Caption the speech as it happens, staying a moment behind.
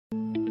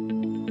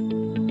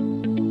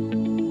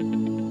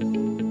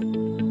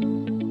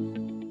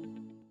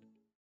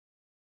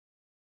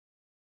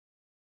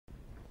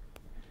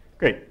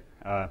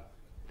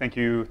Thank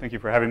you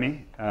for having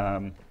me.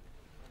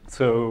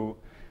 So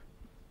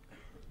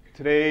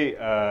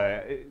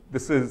today,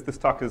 this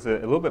talk is a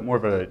little bit more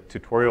of a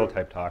tutorial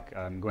type talk.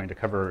 I'm going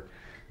to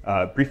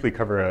briefly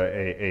cover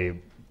a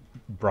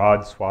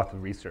broad swath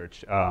of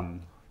research.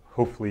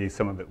 Hopefully,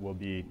 some of it will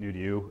be new to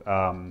you.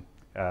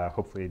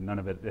 Hopefully, none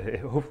of it.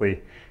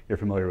 Hopefully, you're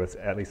familiar with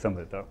at least some of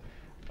it, though.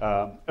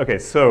 Okay,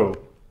 so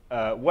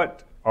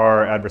what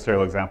are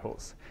adversarial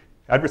examples?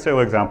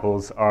 Adversarial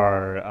examples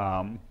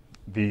are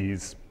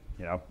these,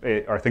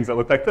 are things that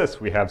look like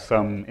this. We have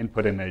some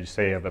input image,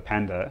 say, of a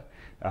panda,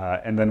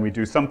 and then we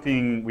do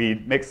something. We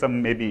make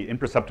some maybe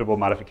imperceptible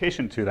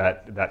modification to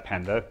that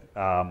panda,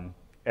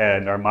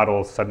 and our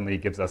model suddenly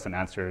gives us an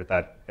answer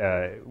that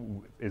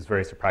is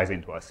very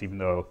surprising to us, even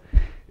though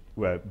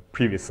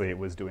previously it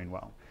was doing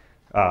well.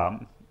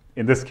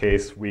 In this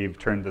case, we've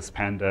turned this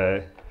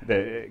panda,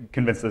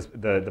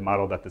 convinced the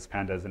model that this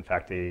panda is in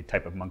fact a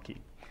type of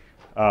monkey.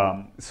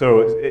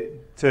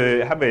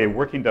 To have a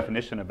working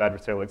definition of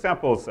adversarial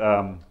examples,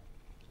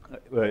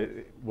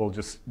 we'll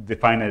just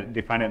define it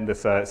in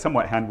this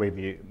somewhat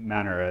hand-wavy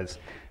manner as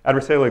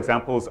adversarial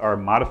examples are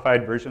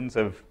modified versions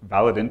of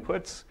valid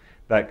inputs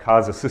that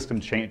cause a system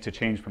to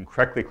change from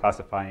correctly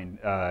classifying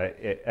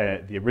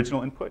the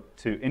original input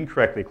to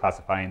incorrectly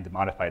classifying the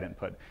modified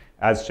input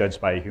as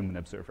judged by a human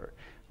observer.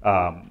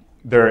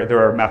 There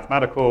are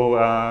mathematical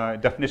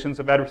definitions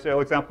of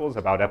adversarial examples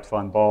about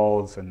epsilon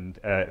balls and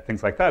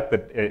things like that,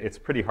 but it's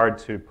pretty hard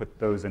to put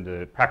those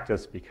into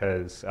practice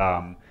because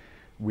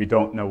we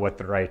don't know what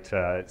the right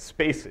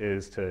space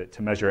is to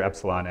measure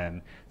epsilon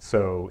in.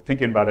 So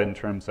thinking about it in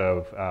terms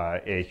of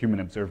a human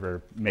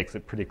observer makes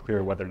it pretty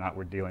clear whether or not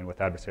we're dealing with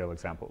adversarial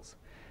examples.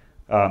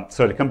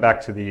 So to come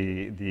back to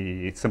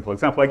the simple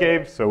example I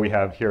gave, so we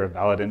have here a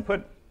valid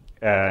input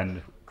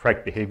and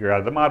correct behavior out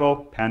of the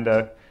model,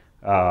 panda.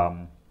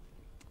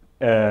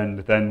 And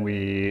then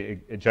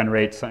we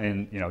generate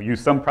use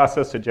some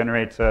process to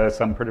generate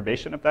some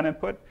perturbation of that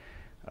input.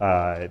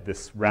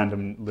 This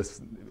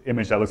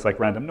image that looks like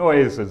random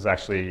noise is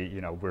actually,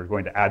 we're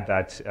going to add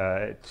that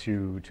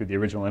to the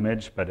original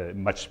image, but a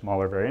much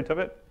smaller variant of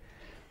it.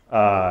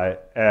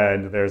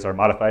 And there's our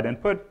modified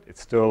input. It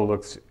still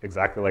looks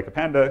exactly like a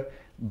panda,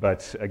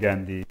 but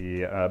again,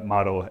 the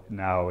model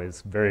now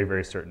is very,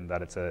 very certain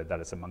that it's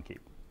a monkey.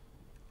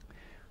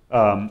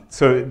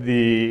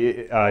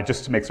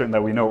 Just to make certain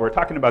that we know what we're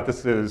talking about,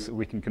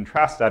 we can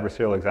contrast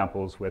adversarial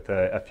examples with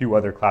a few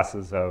other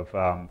classes of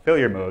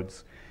failure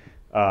modes.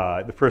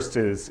 The first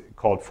is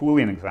called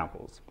Foolean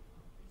examples,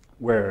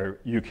 where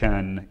you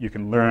can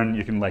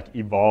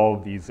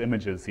evolve these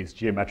images, these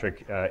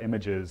geometric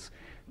images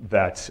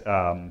that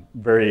are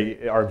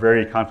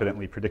very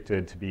confidently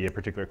predicted to be a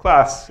particular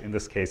class. In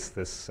this case,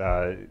 this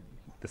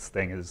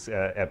thing is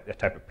a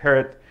type of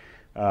parrot.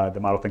 The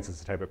model thinks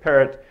it's a type of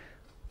parrot.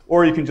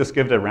 Or you can just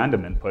give it a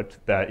random input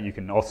that you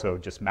can also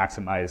just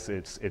maximize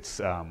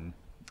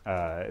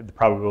the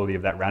probability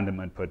of that random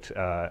input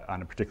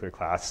on a particular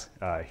class.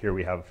 Here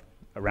we have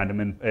a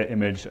random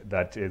image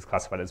that is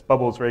classified as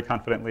bubbles very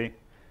confidently.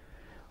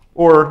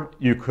 Or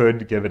you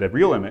could give it a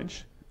real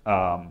image,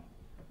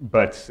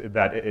 but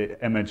that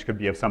image could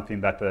be of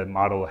something that the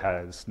model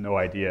has no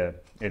idea,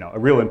 a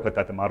real input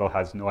that the model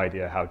has no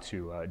idea how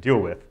to deal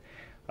with.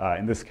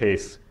 In this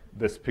case,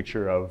 this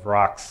picture of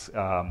rocks,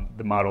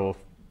 the model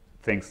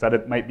thinks that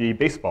it might be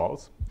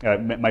baseballs.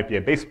 It might be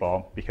a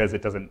baseball because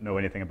it doesn't know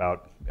anything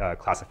about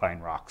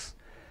classifying rocks.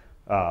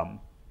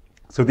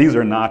 So these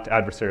are not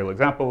adversarial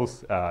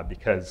examples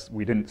because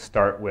we didn't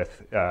start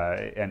with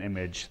an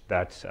image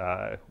that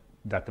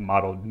the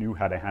model knew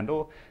how to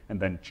handle and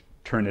then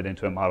turn it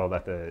into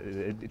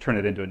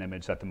an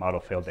image that the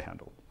model failed to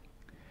handle.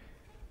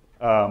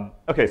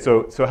 Okay,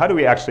 so how do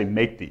we actually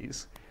make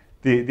these?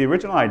 The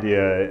original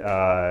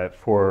idea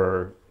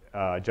for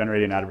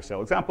generating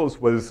adversarial examples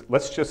was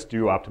let's just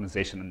do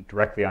optimization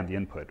directly on the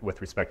input with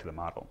respect to the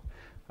model.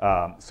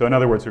 So in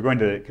other words, we're going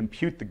to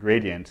compute the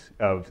gradient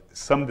of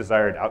some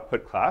desired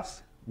output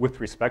class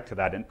with respect to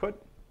that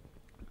input,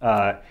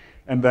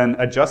 and then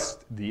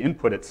adjust the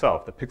input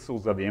itself, the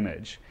pixels of the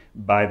image,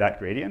 by that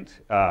gradient,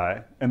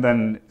 and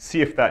then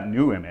see if that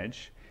new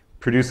image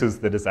produces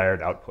the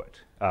desired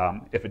output.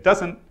 If it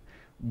doesn't,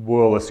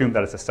 we'll assume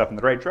that it's a step in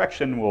the right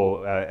direction,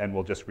 and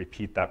we'll just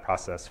repeat that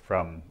process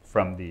from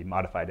the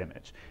modified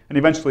image. And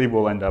eventually,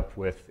 we'll end up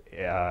with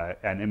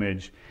an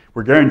image.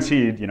 We're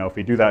guaranteed, if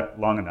we do that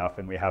long enough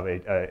and we have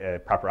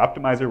a proper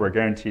optimizer, we're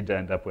guaranteed to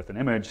end up with an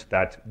image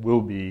that will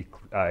be,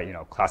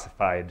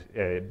 classified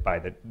by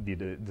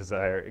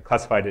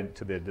classified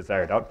into the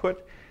desired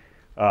output.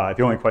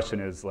 The only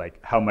question is,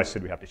 how much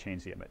did we have to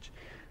change the image?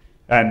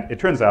 And it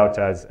turns out,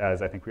 as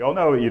I think we all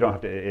know, you don't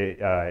have to.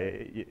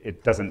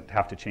 It doesn't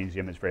have to change the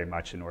image very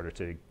much in order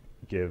to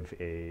give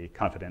a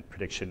confident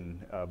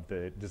prediction of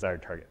the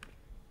desired target.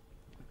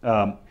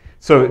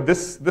 So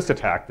this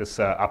attack, this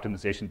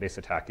optimization-based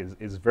attack,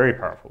 is very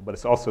powerful, but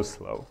it's also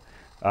slow.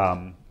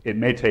 It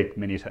may take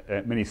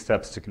many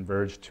steps to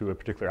converge to a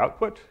particular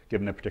output,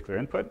 given a particular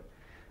input.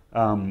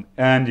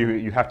 And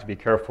you have to be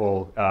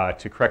careful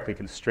to correctly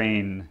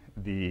constrain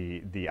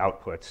the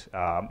output.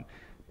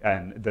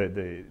 And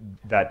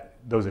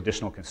those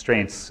additional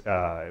constraints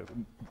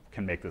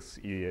can make this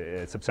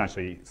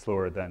substantially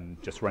slower than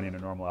just running a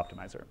normal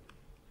optimizer.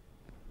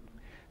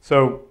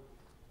 So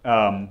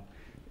the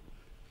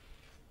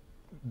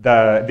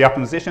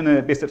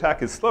optimization-based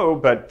attack is slow,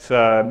 but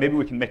maybe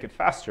we can make it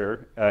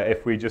faster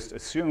if we just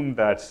assume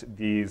that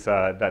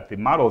that the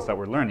models that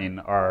we're learning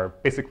are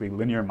basically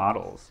linear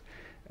models.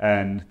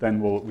 And then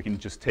we can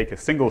just take a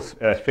single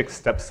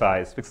fixed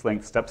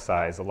length step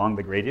size along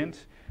the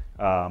gradient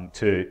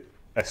to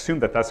assume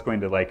that that's going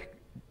to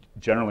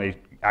generally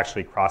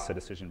actually cross a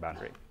decision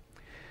boundary.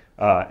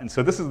 And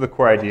so this is the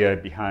core idea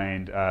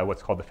behind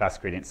what's called the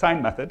fast gradient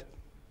sign method,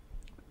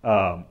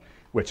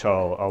 which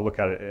I'll look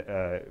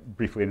at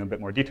briefly in a bit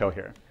more detail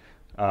here.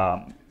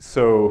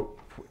 So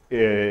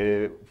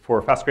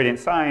for fast gradient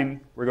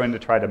sign, we're going to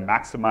try to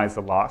maximize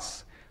the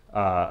loss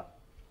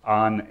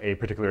on a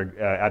particular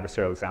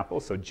adversarial example.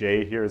 So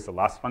J here is the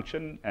loss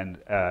function, and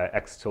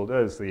X tilde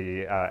is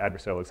the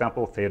adversarial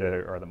example.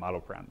 Theta are the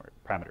model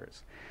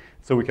parameters.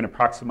 So we can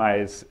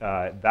approximize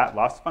that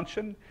loss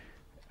function,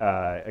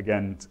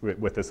 again,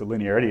 with this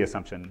linearity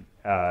assumption,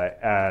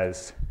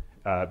 as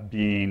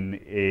being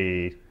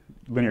a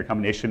linear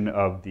combination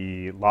of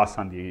the loss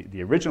on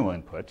the original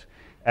input,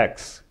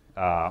 X,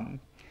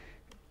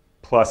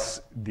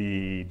 plus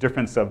the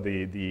difference of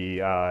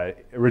the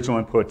original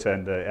input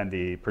and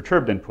the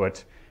perturbed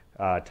input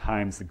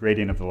times the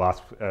gradient of the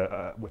loss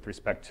with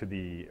respect to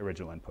the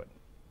original input.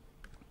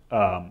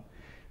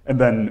 And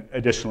then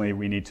additionally,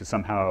 we need to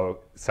somehow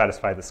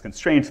satisfy this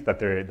constraint that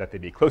they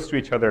be close to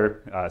each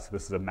other. So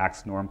this is a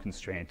max norm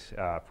constraint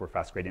for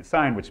fast gradient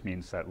sign, which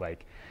means that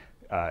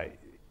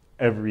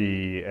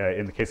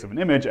in the case of an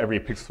image, every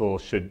pixel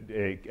should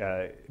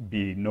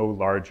be no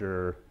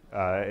larger.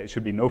 It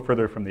should be no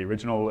further from the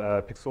original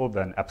pixel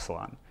than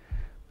epsilon.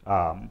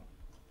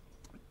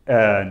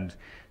 And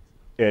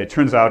it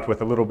turns out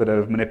with a little bit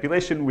of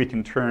manipulation, we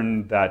can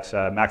turn that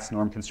max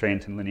norm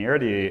constraint and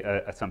linearity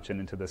assumption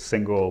into the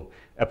single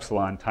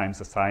epsilon times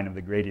the sign of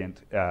the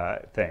gradient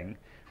thing,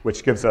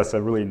 which gives us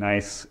a really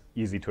nice,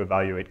 easy to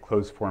evaluate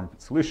closed form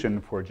solution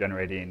for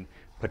generating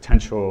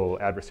potential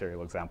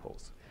adversarial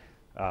examples.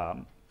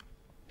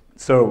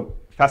 So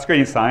fast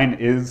gradient sign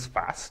is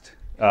fast.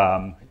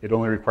 It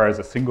only requires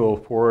a single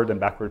forward and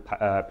backward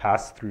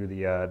pass through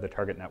the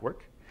target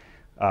network.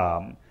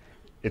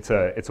 It's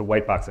a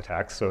white box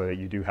attack, so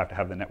you do have to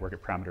have the network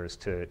of parameters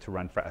to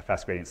run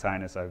fast gradient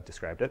sign, as I've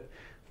described it.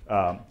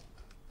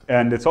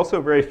 And it's also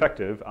very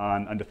effective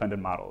on undefended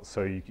models.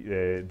 So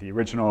the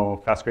original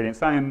fast gradient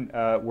sign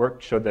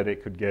work showed that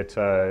it could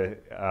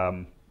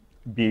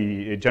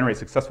generate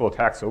successful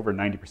attacks over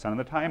 90% of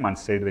the time on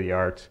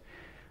state-of-the-art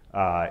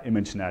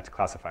ImageNet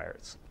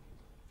classifiers.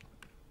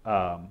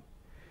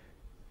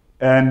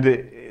 And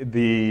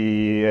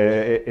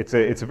it's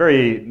a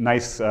very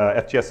nice,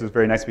 FGS is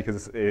very nice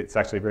because it's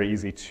actually very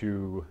easy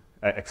to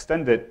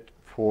extend it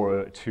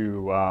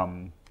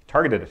to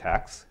targeted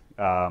attacks.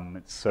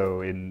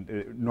 So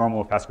in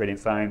normal fast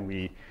gradient sign,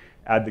 we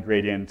add the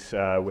gradient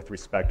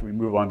we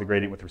move along the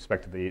gradient with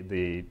respect to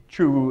the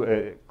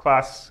true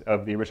class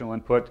of the original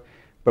input,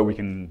 but we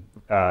can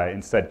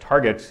instead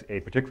target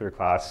a particular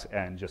class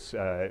and just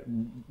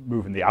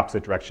move in the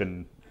opposite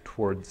direction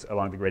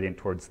along the gradient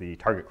towards the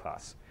target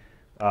class.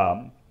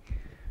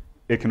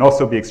 It can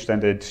also be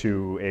extended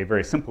to a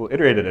very simple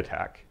iterated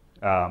attack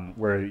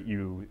where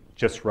you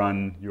just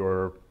run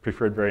your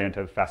preferred variant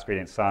of fast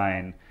gradient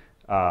sign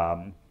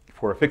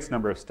for a fixed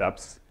number of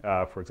steps,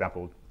 for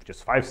example,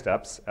 just 5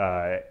 steps,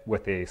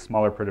 with a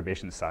smaller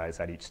perturbation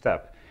size at each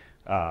step,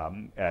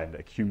 and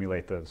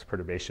accumulate those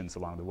perturbations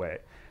along the way.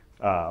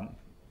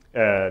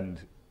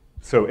 And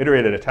so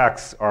iterated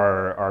attacks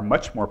are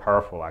much more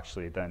powerful,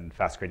 actually, than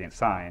fast gradient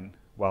sign,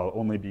 while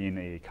only being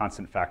a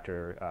constant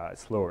factor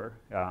slower,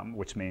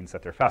 which means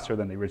that they're faster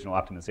than the original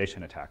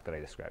optimization attack that I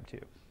described to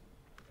you.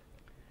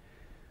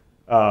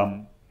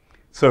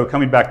 So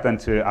coming back then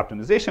to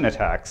optimization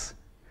attacks,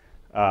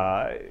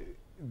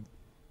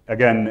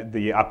 again,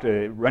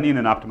 running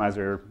an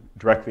optimizer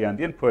directly on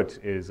the input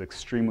is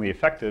extremely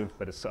effective,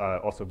 but it's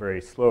also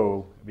very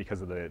slow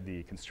because of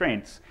the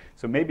constraints.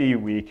 So maybe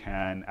we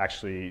can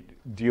actually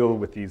deal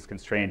with these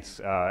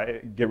constraints,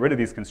 get rid of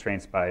these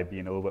constraints by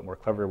being a little bit more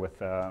clever with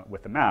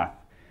the math.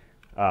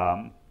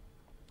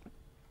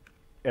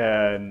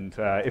 And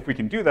if we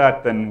can do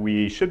that, then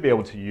we should be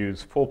able to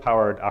use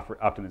full-powered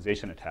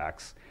optimization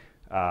attacks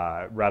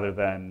rather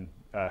than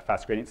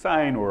fast gradient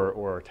sign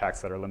or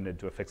attacks that are limited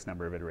to a fixed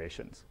number of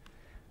iterations.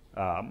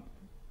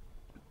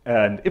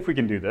 And if we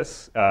can do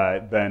this,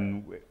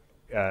 then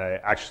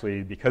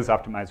actually, because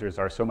optimizers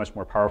are so much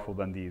more powerful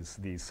than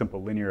these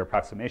simple linear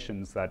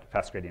approximations that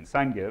fast gradient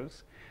sign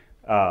gives,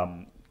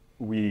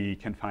 we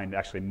can find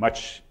actually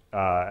much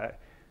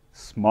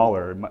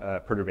smaller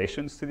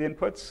perturbations to the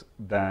inputs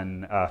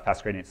than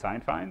fast gradient sign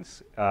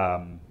finds.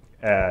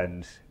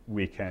 And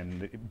we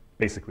can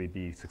basically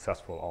be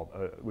successful.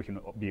 We can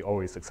be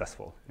always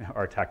successful.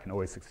 Our attack can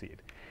always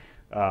succeed.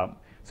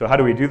 So how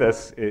do we do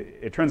this?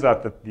 It turns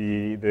out that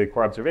the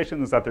core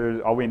observation is that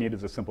all we need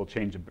is a simple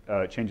change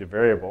of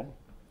variable.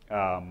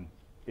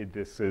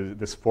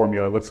 This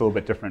formula looks a little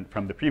bit different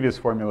from the previous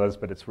formulas,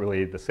 but it's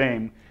really the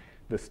same.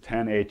 This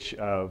tan h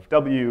of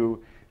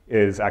w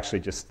is actually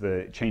just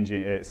the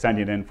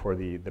standing in for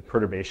the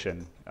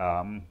perturbation,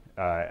 the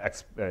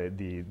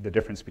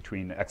difference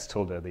between x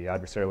tilde, the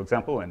adversarial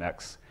example, and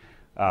x.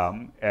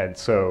 And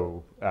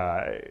so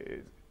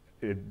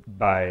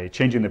by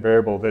changing the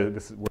variable,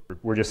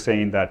 we're just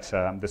saying that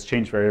this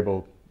change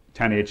variable,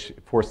 tan h,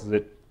 forces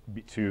it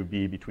to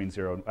be between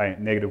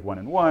 -1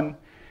 and 1.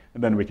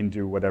 And then we can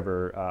do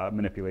whatever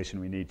manipulation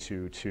we need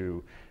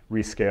to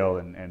rescale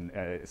and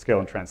scale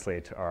and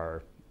translate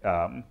our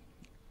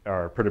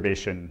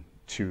perturbation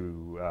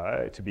to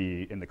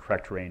be in the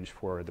correct range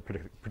for the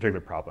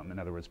particular problem. In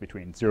other words,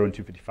 between 0 and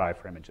 255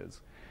 for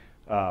images.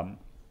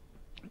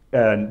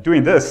 And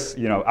doing this,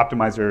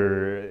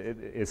 optimizer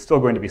is still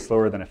going to be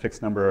slower than a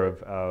fixed number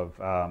of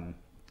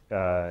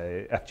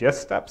FGS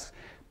steps,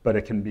 but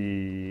it can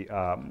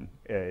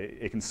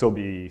still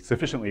be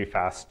sufficiently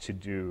fast to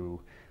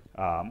do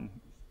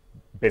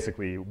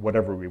basically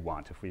whatever we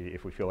want. If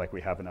we feel like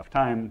we have enough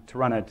time to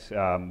run it,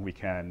 we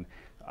can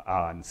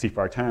on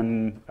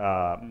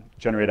CFAR10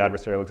 generate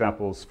adversarial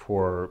examples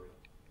for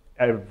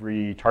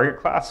every target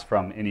class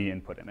from any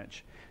input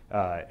image.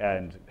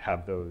 And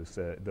have those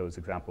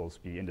examples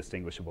be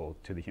indistinguishable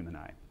to the human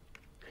eye.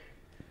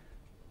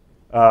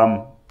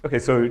 Okay,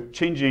 so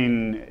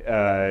changing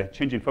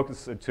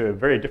focus to a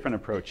very different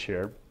approach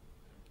here.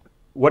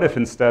 What if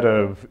instead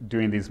of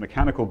doing these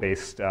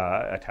mechanical-based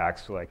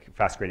attacks like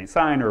fast gradient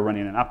sign or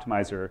running an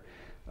optimizer,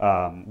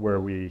 where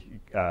we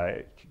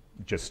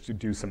just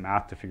do some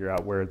math to figure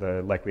out where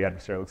the likely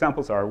adversarial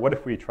examples are, what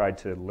if we tried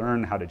to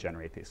learn how to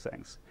generate these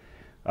things?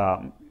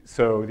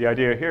 So the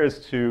idea here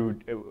is to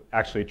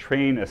actually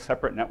train a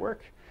separate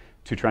network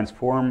to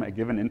transform a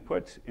given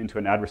input into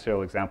an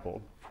adversarial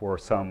example for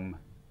some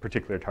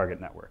particular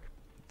target network.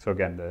 So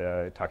again,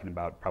 talking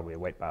about probably a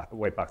white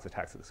box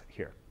attacks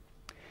here.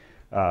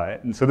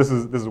 And so this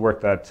is work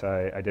that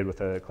I did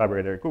with a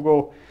collaborator at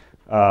Google.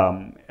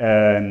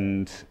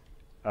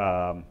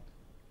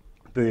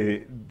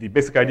 The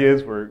basic idea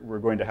is we're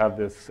going to have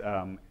this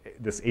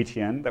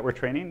ATN that we're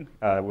training,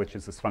 which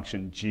is this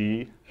function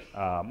G.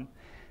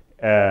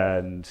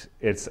 And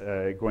it's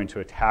going to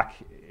attack,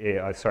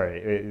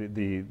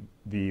 the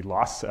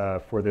loss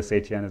for this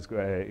ATN is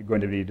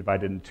going to be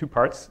divided into two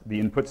parts. The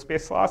input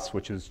space loss,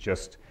 which is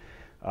just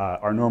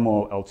our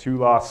normal L2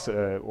 loss,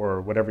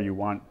 or whatever you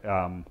want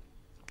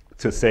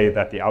to say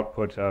that the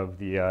output of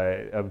the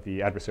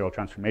adversarial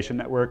transformation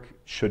network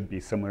should be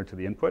similar to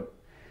the input,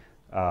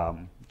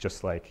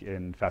 just like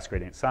in fast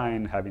gradient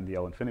sign, having the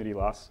L infinity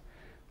loss.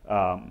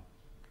 And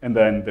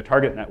then the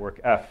target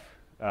network F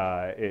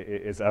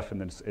is F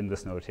in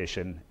this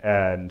notation.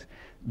 And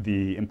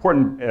the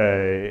important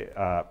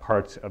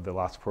part of the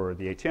loss for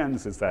the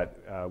ATNs is that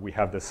we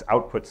have this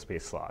output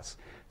space loss.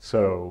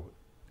 So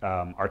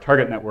our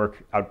target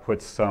network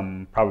outputs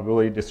some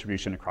probability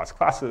distribution across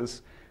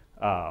classes.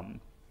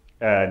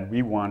 And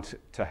we want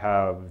to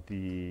have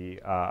the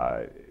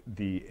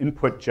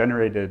input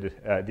generated,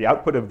 the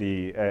output of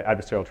the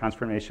adversarial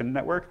transformation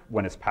network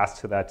when it's passed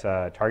to that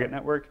target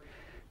network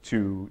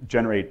to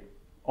generate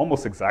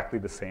almost exactly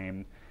the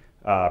same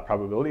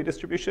probability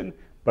distribution,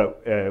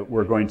 but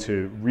we're going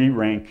to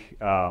re-rank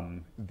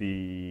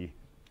the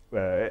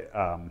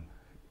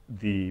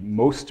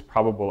most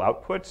probable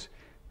output,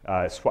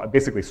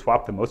 basically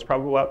swap the most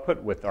probable output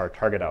with our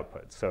target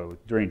output. So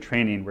during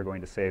training, we're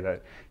going to say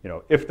that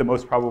if the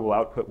most probable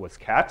output was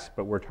cat,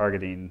 but we're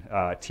targeting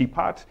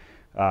teapot,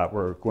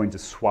 we're going to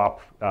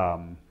swap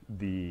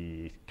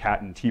the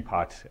cat and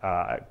teapot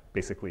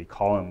basically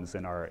columns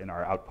in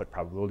our output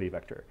probability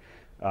vector,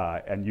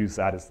 and use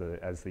that as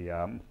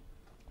the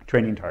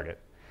training target.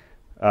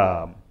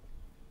 So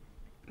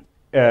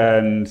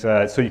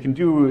you can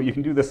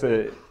do this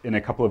in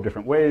a couple of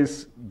different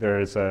ways.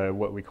 There's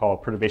what we call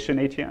perturbation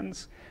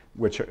ATNs,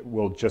 which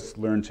will just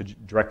learn to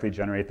directly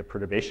generate the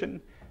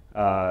perturbation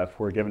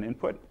for a given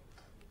input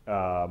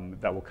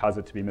that will cause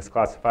it to be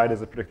misclassified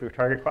as a particular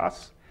target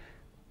class.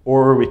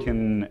 Or we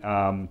can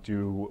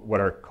do what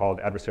are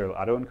called adversarial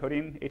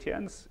autoencoding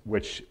ATNs,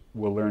 which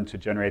will learn to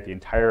generate the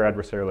entire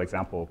adversarial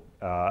example,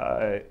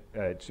 to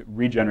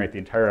regenerate the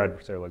entire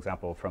adversarial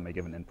example from a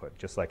given input,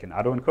 just like an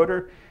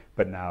autoencoder,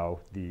 but now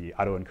the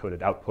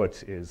autoencoded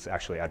output is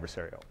actually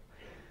adversarial.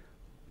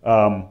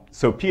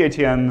 So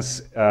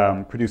PATNs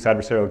produce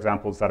adversarial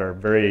examples that are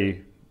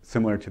very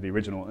similar to the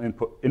original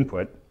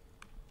input.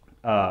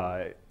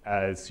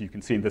 As you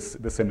can see in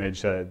this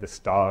image, this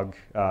dog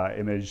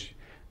image,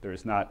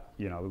 there's not,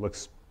 it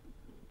looks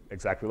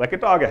exactly like a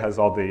dog. It has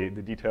all the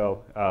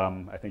detail.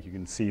 I think you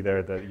can see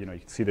there that, you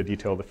can see the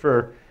detail of the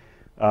fur.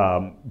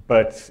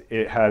 But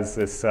it has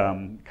this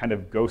kind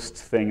of ghost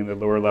thing in the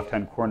lower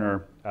left-hand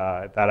corner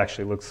that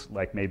actually looks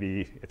like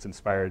maybe it's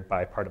inspired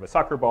by part of a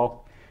soccer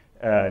ball.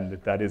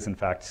 And that is, in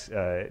fact,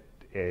 an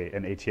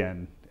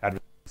ATN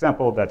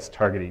example that's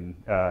targeting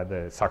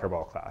the soccer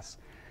ball class.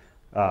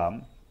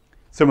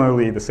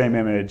 Similarly, the same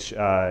image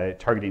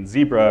targeting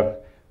zebra,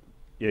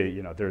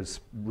 there's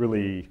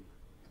really,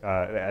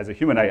 as a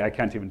human, I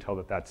can't even tell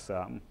that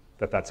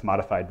that's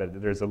modified,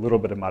 but there's a little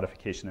bit of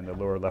modification in the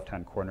lower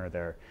left-hand corner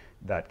there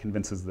that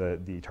convinces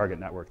the target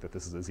network that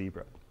this is a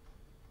zebra.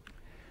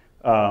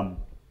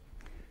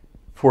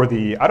 For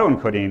the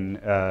autoencoding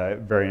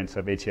variants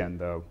of ATN,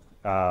 though,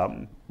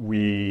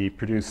 we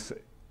produce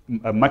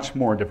a much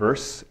more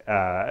diverse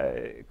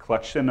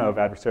collection of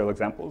adversarial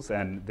examples,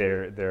 and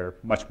they're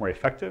much more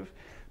effective,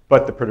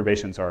 but the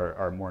perturbations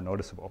are more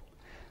noticeable.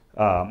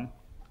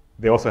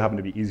 They also happen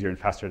to be easier and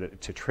faster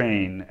to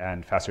train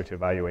and faster to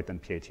evaluate than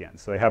PATN.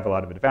 So they have a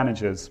lot of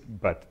advantages,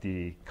 but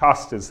the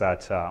cost is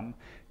that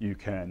you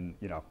can,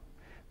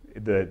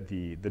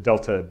 the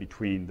delta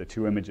between the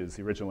two images,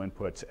 the original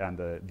input and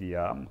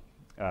the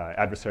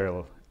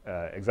adversarial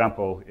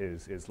example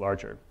is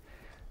larger.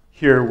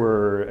 Here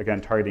we're,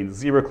 again, targeting the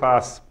zebra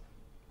class.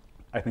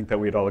 I think that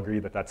we'd all agree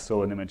that that's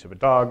still an image of a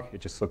dog.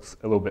 It just looks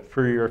a little bit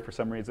furrier for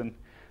some reason.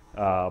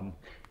 And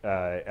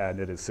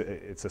it's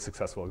a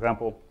successful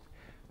example.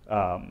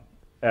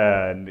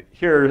 And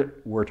here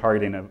we're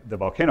targeting the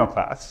volcano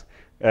class.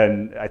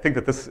 And I think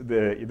that this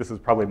is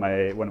probably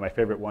one of my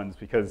favorite ones,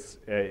 because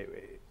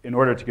in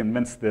order to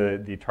convince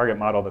the target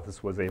model that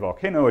this was a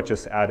volcano, it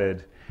just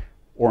added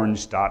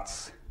orange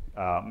dots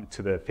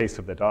to the face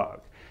of the dog.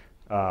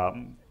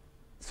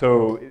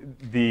 So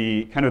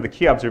the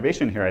key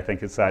observation here, I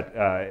think, is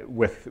that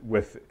with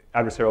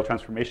adversarial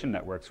transformation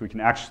networks, we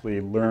can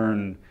actually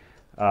learn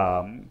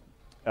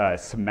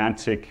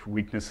semantic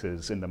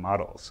weaknesses in the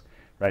models,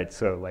 right?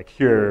 So like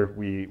here,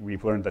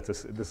 we've learned that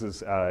this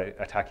is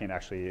attacking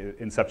actually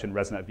Inception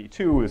ResNet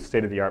v2, a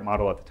state-of-the-art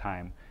model at the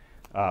time,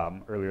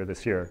 earlier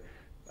this year.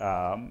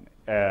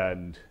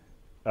 And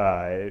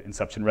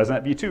Inception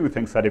ResNet v2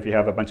 thinks that if you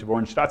have a bunch of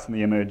orange dots in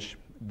the image,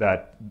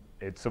 that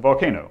it's a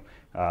volcano.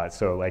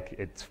 So like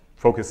it's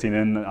focusing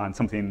in on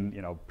something,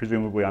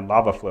 presumably on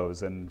lava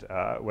flows and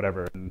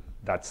whatever, and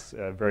that's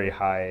a very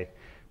high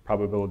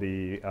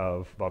probability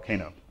of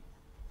volcano.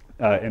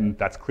 And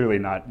that's clearly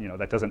not,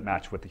 that doesn't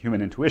match with the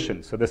human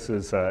intuition. So this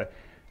is,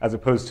 as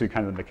opposed to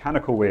kind of the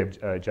mechanical way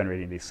of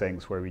generating these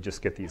things where we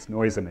just get these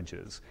noise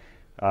images.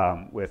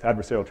 With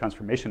adversarial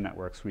transformation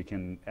networks, we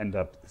can end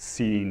up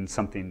seeing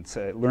something,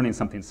 learning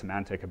something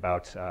semantic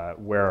about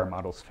where our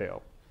models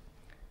fail.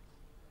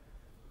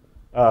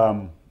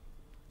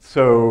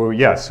 So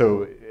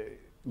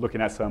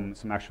looking at some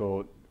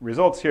actual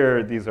results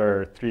here, these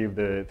are three of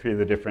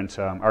the different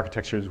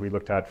architectures we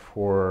looked at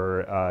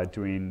for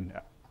doing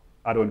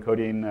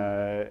autoencoding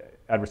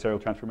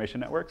adversarial transformation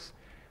networks.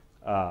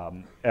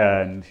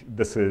 And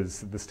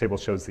this table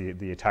shows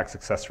the attack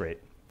success rate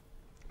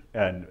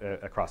and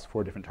across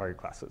 4 different target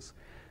classes.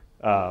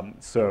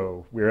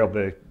 So we were able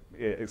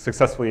to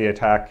successfully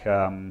attack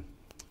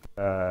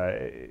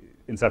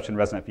Inception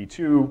ResNet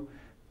v2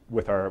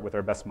 with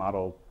our best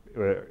model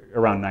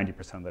around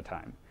 90% of the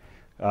time.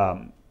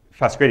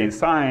 Fast gradient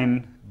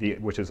sign,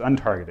 which is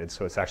untargeted,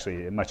 so it's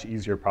actually a much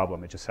easier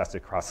problem. It just has to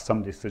cross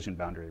some decision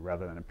boundary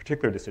rather than a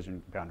particular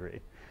decision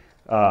boundary.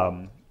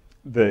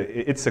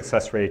 Its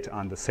success rate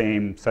on the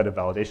same set of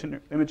validation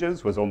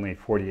images was only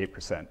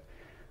 48%.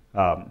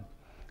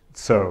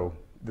 So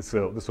this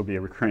will be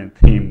a recurrent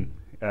theme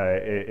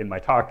in my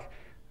talk.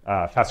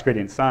 Fast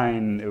gradient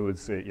sign,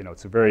 it's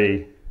a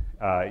very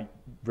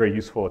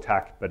useful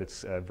attack, but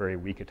it's a very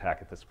weak attack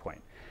at this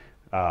point.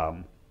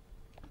 Our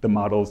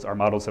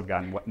models have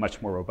gotten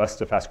much more robust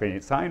to fast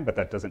gradient sign, but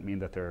that doesn't mean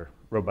that they're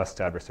robust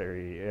to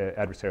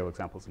adversarial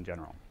examples in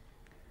general.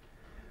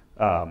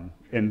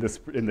 In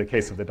the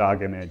case of the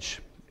dog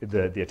image,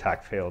 the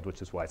attack failed,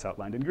 which is why it's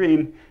outlined in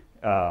green,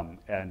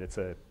 and it's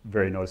a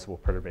very noticeable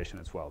perturbation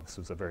as well. This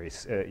was a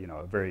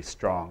very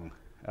strong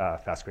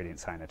fast gradient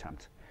sign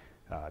attempt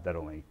that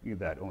only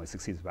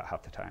succeeds about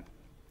half the time.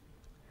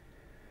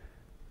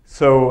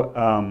 So.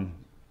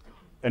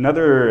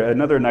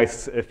 Another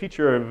nice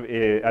feature of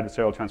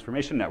adversarial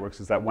transformation networks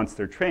is that once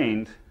they're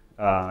trained,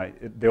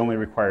 they only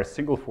require a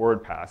single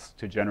forward pass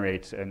to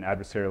generate an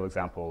adversarial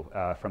example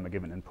from a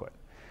given input.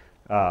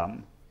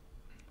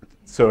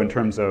 So in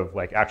terms of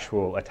like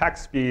actual attack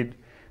speed,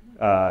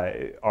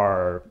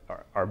 our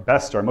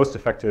most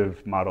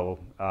effective model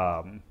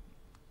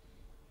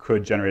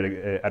could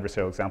generate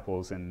adversarial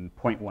examples in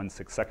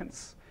 0.16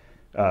 seconds,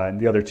 and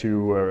the other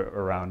two are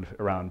around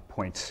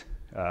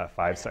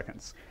 0.5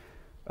 seconds.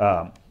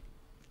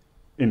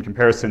 In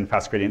comparison,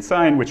 fast gradient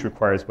sign, which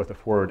requires both a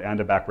forward and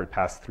a backward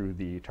pass through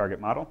the target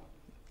model,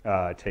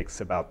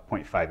 takes about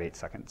 0.58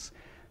 seconds.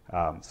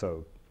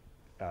 So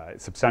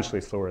it's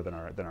substantially slower than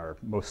our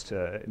most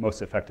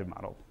effective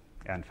model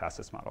and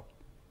fastest model.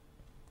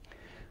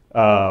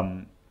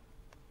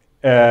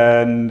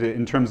 And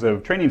in terms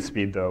of training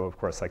speed, though, of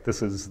course, like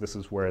this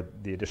is where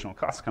the additional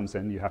cost comes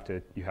in. You have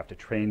to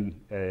train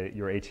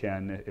your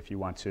ATN if you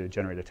want to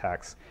generate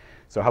attacks.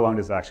 So how long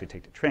does it actually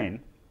take to train?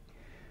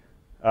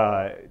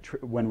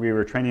 When we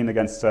were training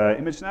against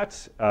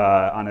ImageNet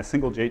on a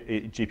single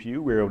GPU,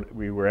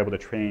 we were able to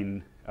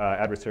train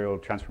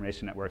adversarial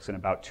transformation networks in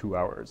about 2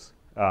 hours.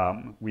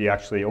 we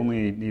actually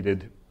only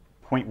needed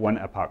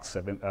 0.1 epochs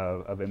of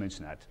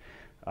ImageNet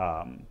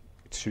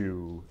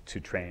to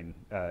train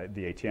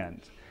the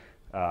ATNs.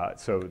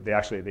 So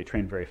they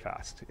train very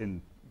fast.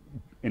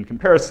 In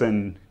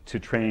comparison, to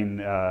train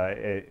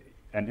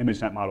an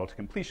ImageNet model to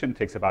completion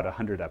takes about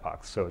 100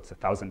 epochs, so it's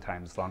 1,000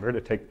 times longer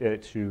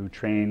to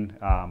train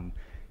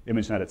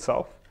ImageNet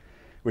itself,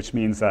 which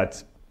means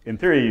that in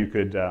theory you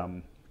could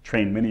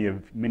train many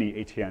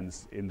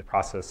ATNs in the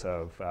process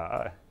of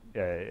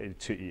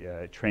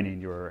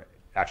training your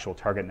actual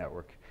target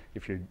network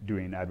if you're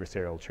doing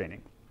adversarial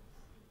training.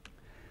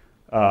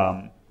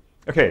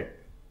 Okay,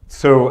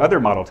 so other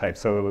model types.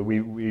 So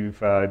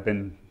I've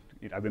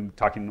been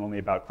talking only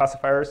about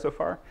classifiers so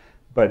far,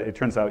 but it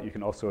turns out you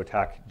can also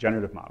attack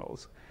generative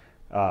models.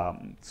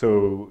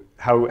 So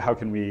how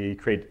can we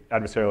create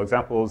adversarial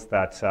examples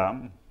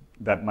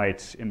that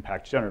might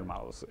impact generative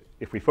models?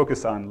 If we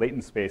focus on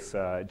latent space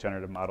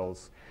generative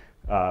models,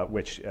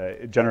 which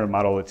generative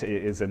model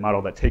is a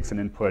model that takes an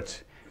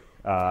input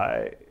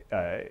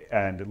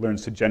and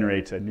learns to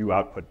generate a new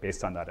output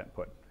based on that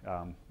input,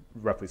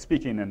 roughly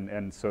speaking.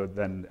 And so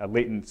then a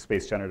latent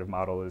space generative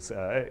model is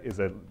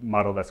a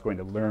model that's going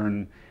to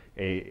learn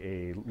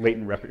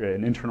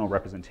an internal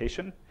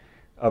representation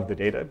of the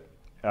data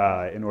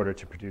in order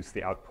to produce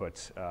the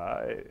output,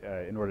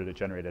 in order to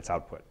generate its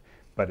output.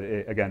 But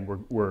again,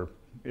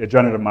 a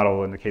generative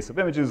model in the case of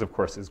images, of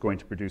course, is going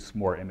to produce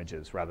more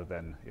images rather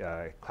than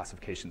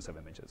classifications of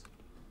images.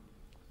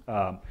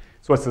 So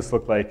what's this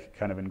look like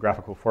kind of in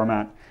graphical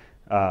format?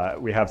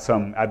 We have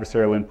some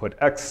adversarial input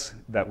X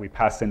that we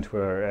pass into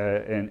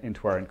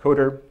our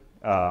encoder.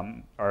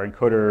 Our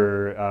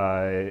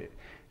encoder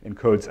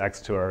encodes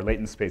X to our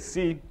latent space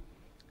Z,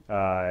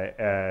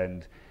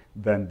 and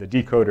then the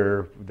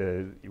decoder,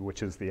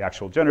 which is the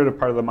actual generative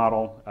part of the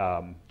model,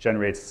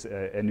 generates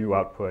a new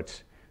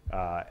output,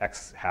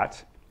 X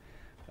hat.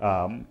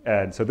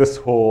 And so this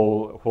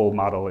whole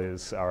model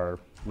is our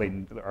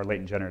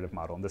latent generative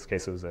model. In this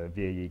case, it was a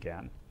VAE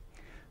GAN.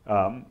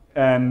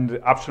 And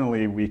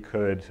optionally, we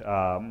could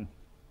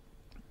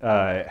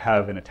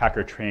have an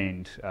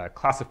attacker-trained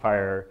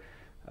classifier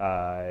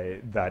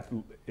that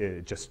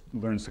just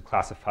learns to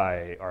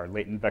classify our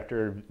latent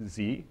vector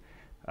Z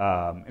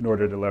in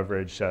order to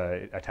leverage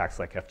attacks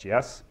like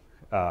FGS.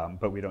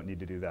 But we don't need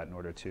to do that in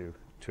order to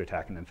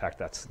attack, and in fact,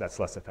 that's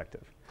less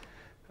effective.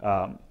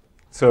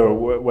 So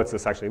what's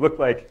this actually look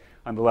like?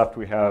 On the left,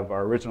 we have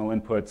our original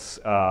inputs,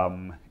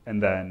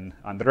 and then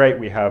on the right,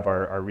 we have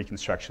our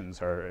reconstructions,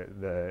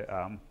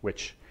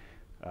 which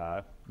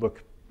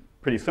look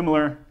pretty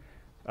similar.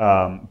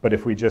 But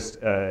if we just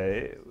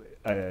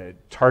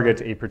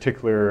target a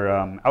particular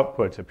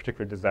output, a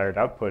particular desired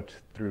output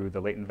through the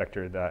latent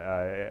vector,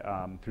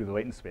 through the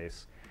latent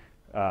space,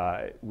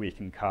 we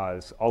can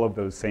cause all of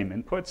those same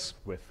inputs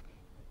with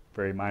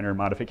very minor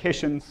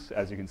modifications,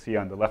 as you can see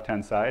on the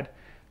left-hand side,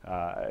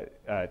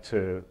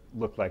 to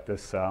look like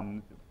this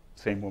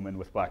same woman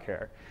with black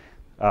hair.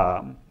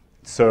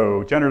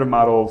 So generative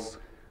models,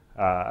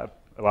 a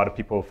lot of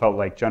people felt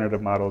like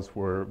generative models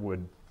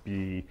would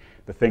be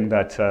the thing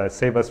that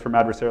save us from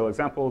adversarial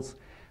examples.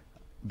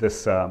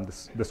 This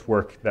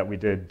work that we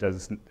did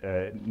does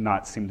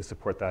not seem to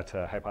support that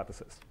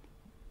hypothesis.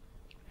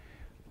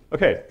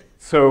 Okay,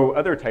 so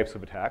other types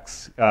of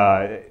attacks.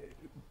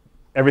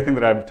 Everything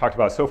that I've talked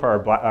about so far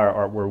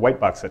were white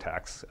box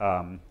attacks,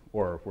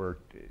 or were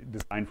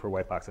designed for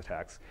white box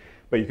attacks.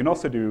 But you can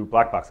also do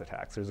black box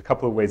attacks. There's a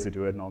couple of ways to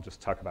do it, and I'll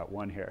just talk about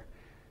one here.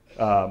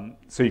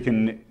 So you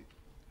can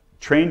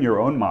train your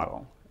own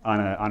model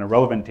on a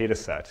relevant data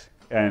set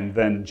and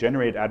then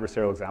generate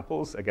adversarial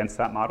examples against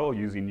that model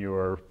using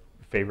your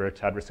favorite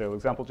adversarial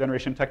example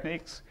generation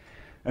techniques,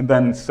 and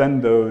then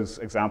send those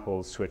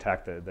examples to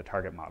attack the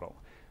target model.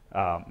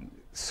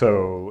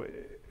 So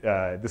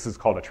this is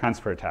called a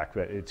transfer attack.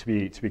 But to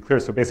be clear,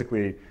 so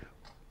basically,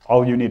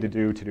 all you need to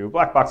do a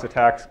black box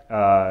attack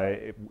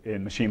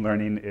in machine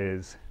learning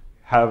is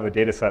have a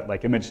data set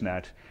like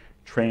ImageNet,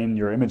 train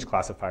your image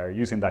classifier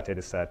using that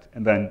data set,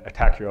 and then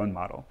attack your own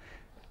model.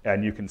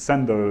 And you can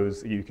send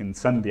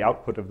the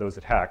output of those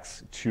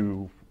attacks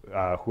to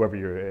whoever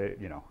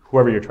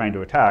you're trying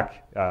to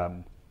attack,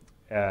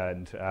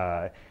 and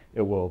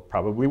it will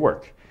probably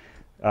work.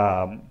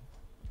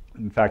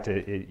 In fact,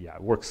 it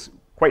works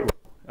quite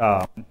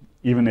well,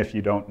 even if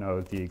you don't know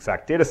the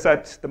exact data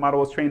set the model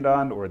was trained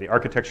on or the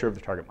architecture of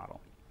the target model.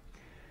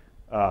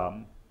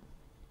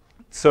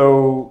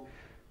 So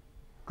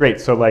great.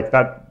 So like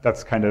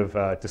that's kind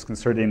of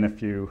disconcerting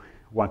if you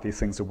want these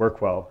things to work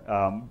well.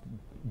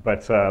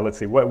 But let's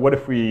see, what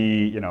if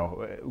we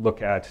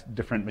look at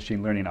different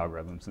machine learning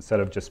algorithms instead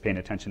of just paying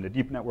attention to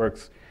deep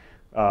networks?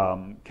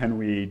 Can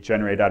we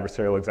generate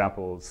adversarial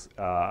examples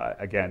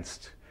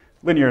against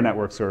linear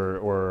networks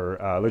or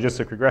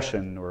logistic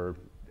regression or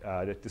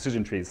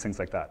decision trees, things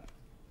like that?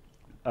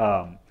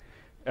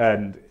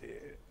 And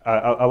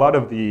a lot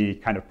of the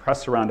kind of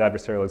press around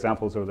adversarial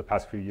examples over the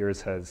past few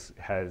years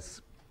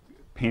has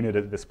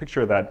painted this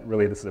picture that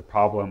really this is a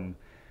problem.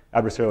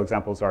 Adversarial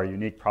examples are a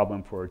unique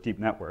problem for deep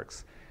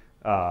networks.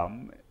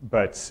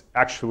 But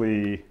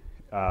actually,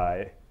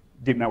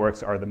 deep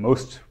networks are the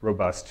most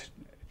robust,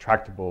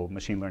 tractable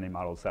machine learning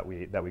models that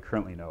we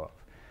currently know of.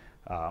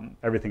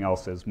 Everything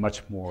else is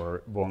much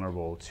more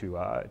vulnerable to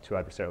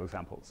adversarial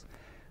examples.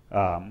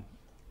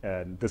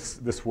 And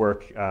this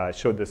work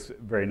showed this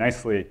very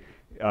nicely.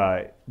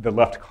 The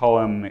left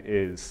column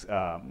is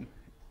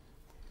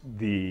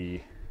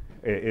the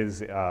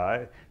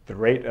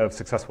rate of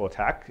successful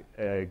attack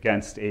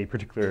against a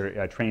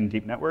particular trained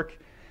deep network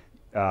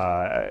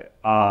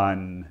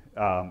on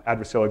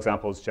adversarial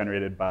examples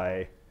generated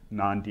by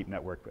non-deep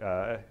network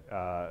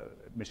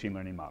machine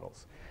learning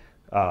models.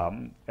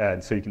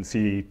 And so you can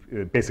see,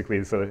 basically,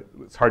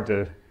 it's hard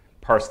to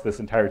parse this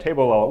entire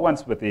table all at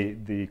once, but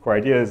the core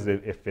idea is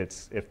that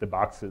if the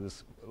box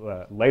is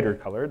lighter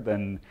colored,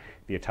 then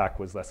the attack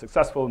was less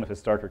successful, and if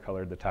it's darker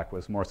colored, the attack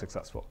was more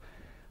successful.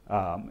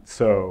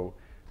 So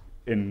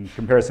in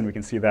comparison, we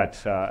can see that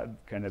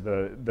kind of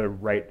the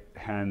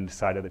right-hand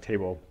side of the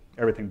table,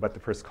 everything but the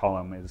first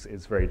column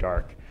is very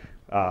dark.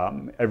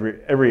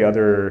 Every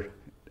other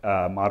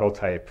model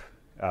type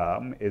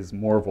is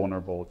more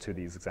vulnerable to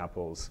these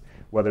examples,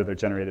 whether they're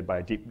generated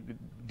by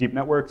deep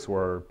networks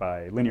or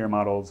by linear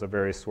models of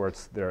various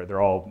sorts.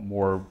 They're all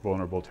more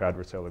vulnerable to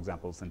adversarial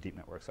examples than deep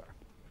networks are.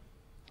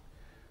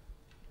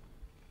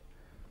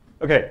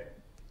 Okay,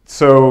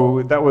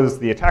 so that was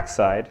the attack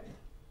side.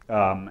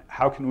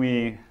 How can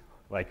we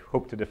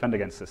hope to defend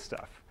against this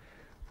stuff?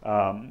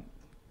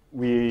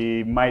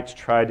 We might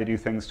try to do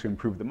things to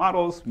improve the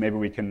models. Maybe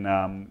we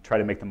can try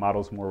to make the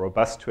models more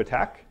robust to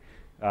attack.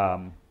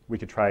 We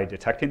could try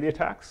detecting the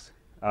attacks,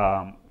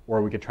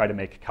 or we could try to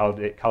make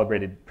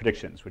calibrated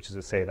predictions, which is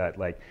to say that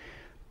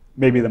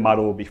maybe the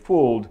model will be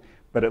fooled,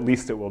 but at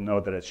least it will know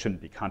that it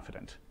shouldn't be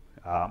confident.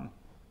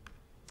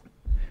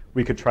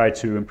 We could try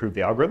to improve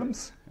the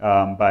algorithms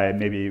by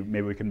maybe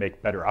we can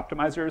make better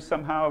optimizers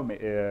somehow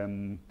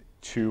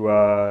to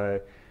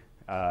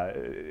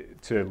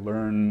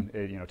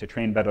learn, to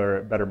train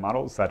better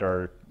models that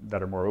are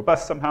more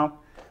robust somehow,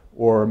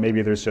 or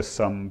maybe there's just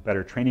some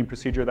better training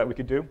procedure that we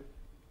could do.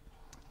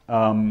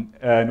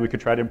 And we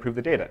could try to improve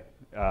the data.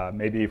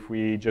 Maybe if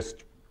we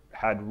just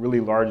had really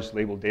large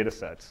labeled data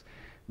sets,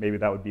 maybe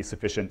that would be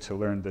sufficient to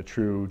learn the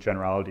true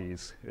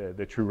generalities,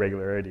 the true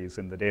regularities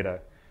in the data,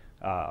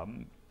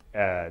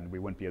 and we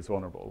wouldn't be as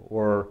vulnerable.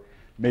 Or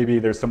maybe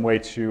there's some way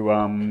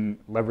to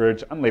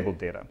leverage unlabeled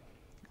data,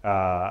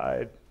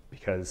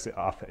 because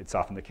it's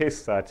often the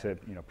case that,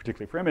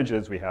 particularly for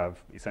images, we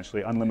have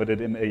essentially unlimited,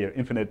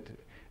 infinite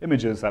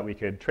images that we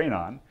could train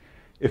on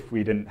if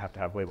we didn't have to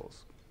have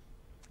labels.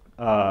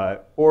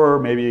 Or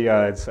maybe,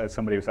 as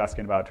somebody was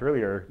asking about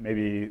earlier,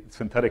 maybe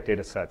synthetic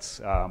data sets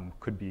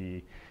could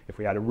be, if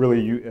we had a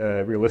really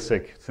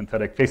realistic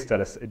synthetic face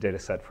data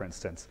set, for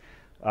instance,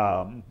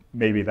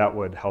 maybe that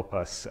would help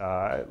us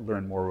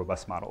learn more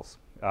robust models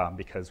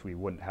because we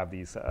wouldn't have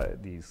these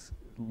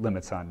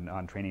limits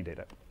on training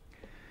data.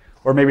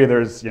 Or maybe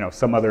there's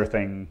some other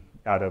thing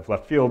out of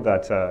left field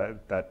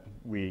that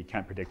we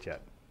can't predict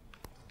yet.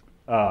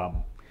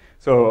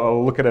 So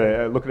I'll look at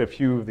a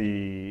few of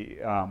the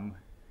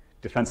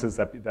defenses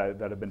that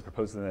have been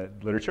proposed in the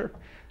literature.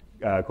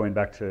 Going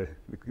back to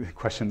the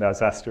question that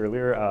was asked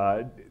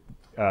earlier,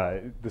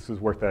 this was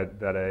work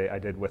that I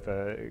did with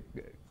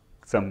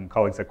some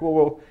colleagues at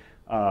Google,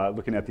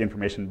 looking at the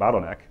information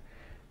bottleneck.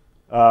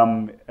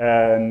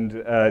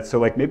 So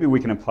maybe we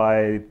can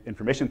apply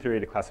information theory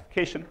to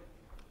classification.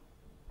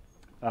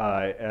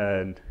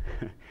 And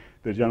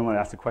the gentleman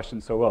asked the question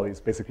so well,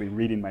 he's basically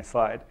reading my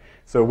slide.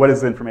 So what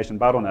is the information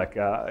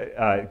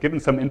bottleneck? Given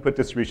some input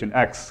distribution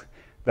X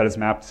that is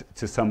mapped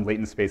to some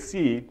latent space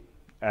Z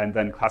and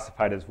then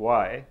classified as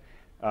Y,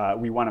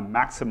 we want to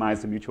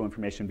maximize the mutual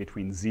information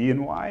between Z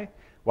and Y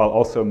while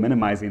also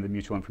minimizing the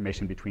mutual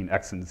information between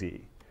X and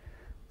Z.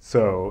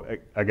 So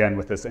again,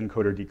 with this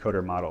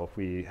encoder-decoder model, if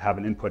we have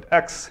an input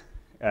X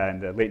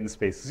and a latent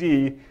space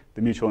Z,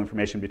 the mutual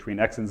information between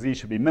X and Z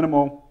should be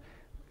minimal,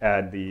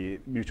 and the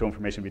mutual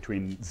information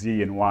between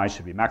Z and Y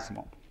should be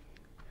maximal.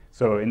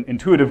 So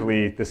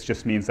intuitively, this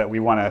just means that we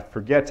want to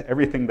forget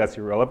everything that's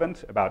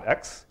irrelevant about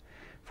X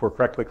for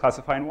correctly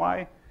classifying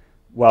Y,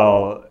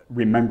 while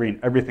remembering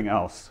everything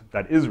else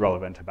that is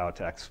relevant about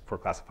X for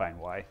classifying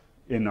Y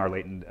in our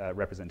latent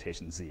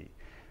representation Z.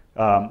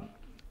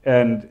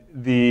 And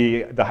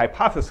the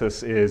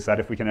hypothesis is that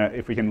if we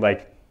can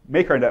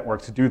make our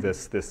networks do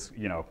this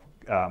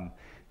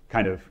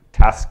kind of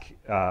task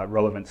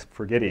relevance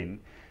forgetting,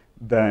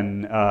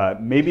 then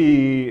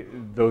maybe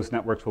those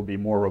networks will be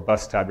more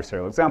robust to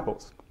adversarial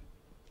examples,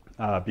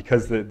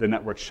 because the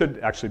network should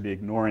actually be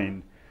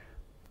ignoring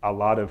a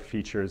lot of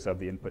features of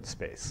the input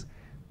space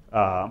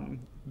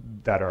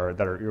that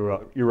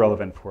are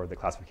irrelevant for the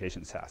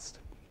classification test.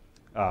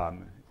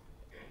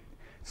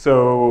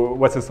 So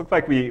what's this look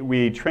like?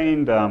 We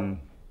trained,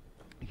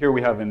 here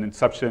we have an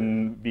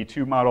Inception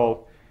V2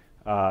 model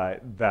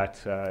that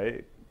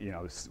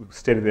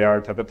state of the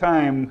art at the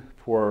time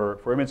for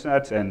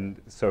ImageNet,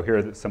 and so here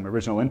are some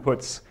original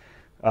inputs,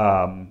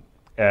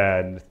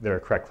 and there are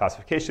correct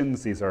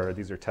classifications. These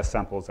are test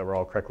samples that were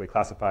all correctly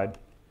classified.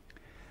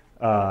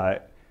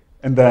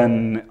 And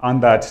then on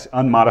that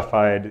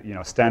unmodified,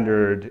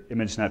 standard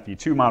ImageNet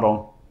v2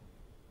 model,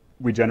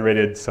 we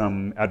generated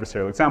some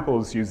adversarial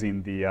examples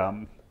using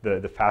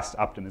the fast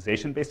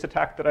optimization-based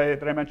attack that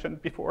I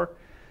mentioned before.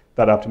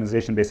 That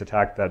optimization-based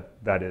attack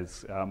that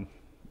is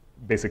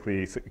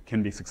basically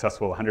can be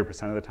successful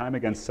 100% of the time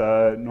against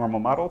normal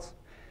models.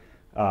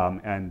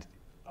 And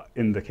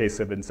in the case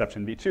of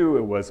Inception v2,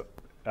 it was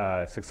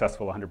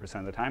successful 100%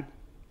 of the time.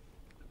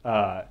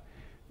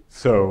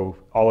 So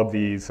all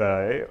these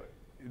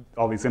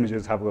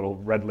images have a little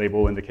red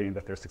label indicating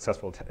that they're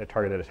successful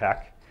targeted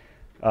attack.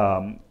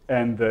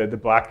 And the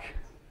black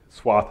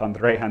swath on the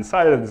right-hand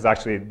side is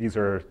actually,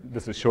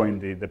 this is showing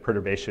the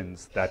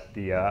perturbations that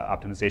the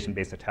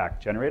optimization-based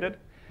attack generated.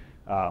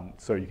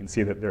 So you can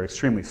see that they're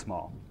extremely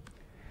small.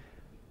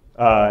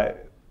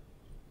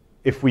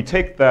 If we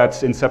take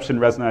that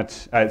Inception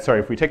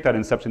if we take that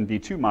Inception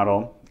v2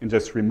 model and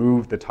just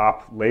remove the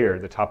top layer,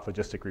 the top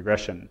logistic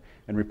regression,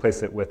 and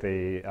replace it with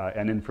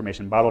an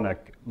information bottleneck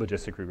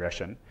logistic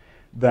regression,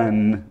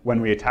 then when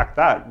we attack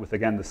that with,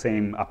 again, the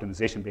same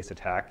optimization-based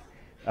attack,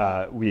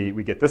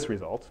 we get this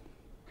result.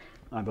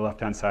 On the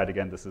left-hand side,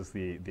 again, this is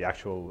the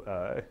actual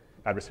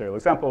adversarial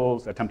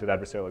examples, attempted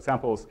adversarial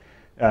examples.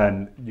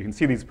 And you can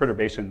see these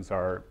perturbations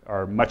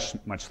are much,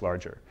 much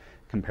larger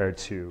compared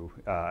to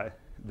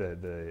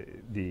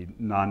the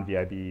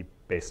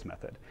non-VIB-based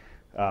method.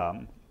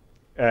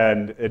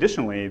 And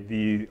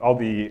additionally, all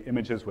the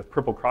images with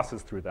purple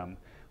crosses through them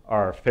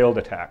are failed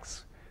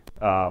attacks.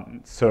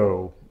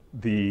 So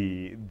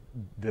the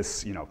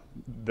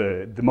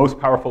most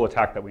powerful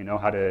attack that we know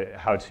how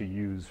to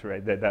use,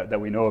 right, that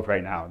we know of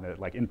right now, that,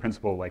 like, in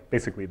principle, like,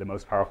 basically the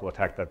most powerful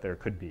attack that there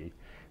could be,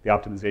 the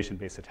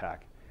optimization-based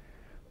attack,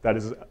 that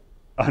is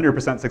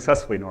 100%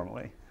 successful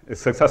normally,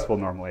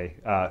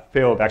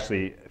 failed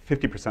actually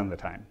 50% of the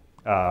time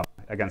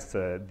against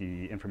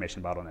the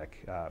information bottleneck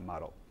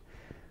model.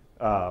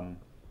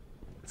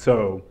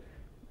 So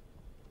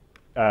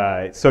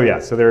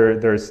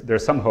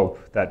there's some hope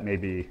that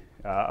maybe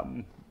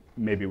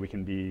we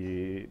can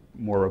be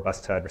more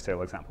robust to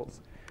adversarial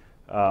examples.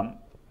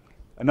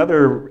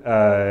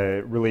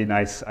 Another really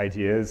nice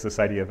idea is this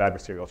idea of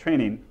adversarial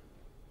training.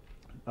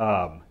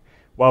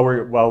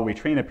 While we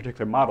train a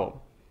particular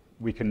model,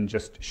 we can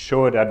just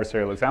show it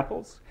adversarial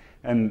examples,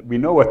 and we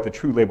know what the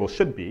true label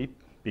should be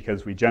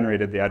because we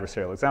generated the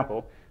adversarial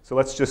example. So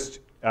let's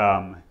just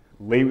train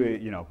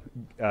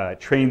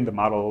the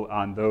model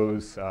on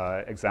those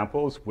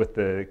examples with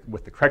the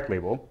correct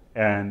label,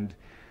 and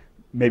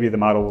maybe the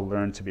model will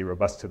learn to be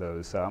robust to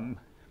those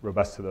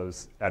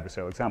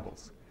adversarial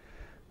examples.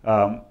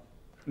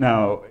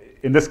 Now,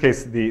 in this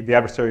case, the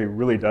adversary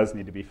really does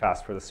need to be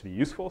fast for this to be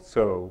useful.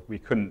 So we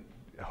couldn't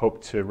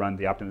hope to run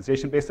the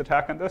optimization-based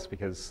attack on this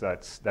because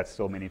that's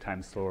still many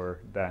times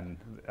slower than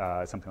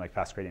something like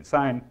fast gradient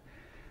sign.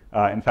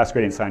 And fast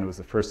gradient sign was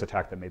the first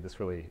attack that made this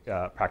really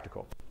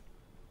practical.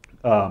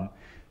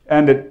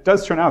 And it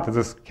does turn out that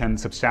this can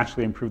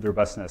substantially improve the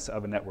robustness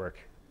of a network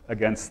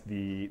against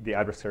the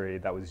adversary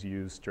that was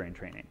used during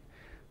training.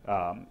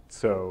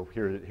 So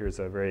here's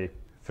a very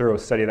thorough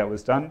study that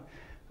was done.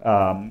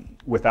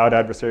 Without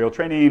adversarial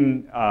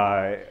training,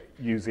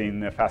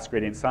 using a fast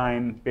gradient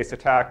sign-based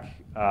attack,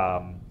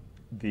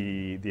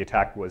 the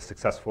attack was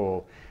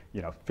successful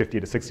 50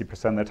 to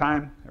 60% of the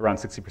time, around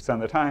 60% of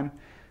the time.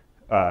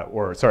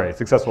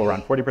 Successful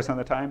around 40% of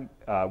the time.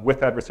 With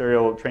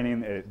adversarial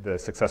training, the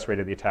success rate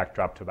of the attack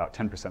dropped to about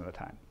 10% of the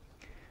time.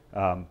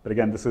 But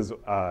again, this is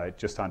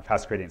just on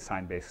fast gradient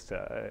sign-based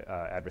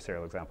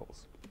adversarial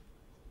examples.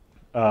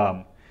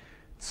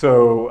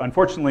 So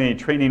unfortunately,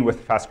 training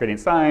with fast gradient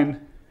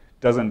sign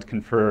doesn't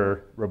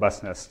confer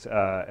robustness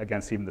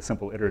against even the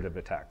simple iterative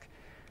attack.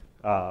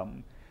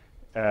 And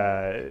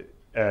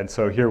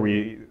so here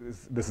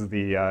this is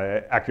the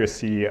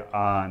accuracy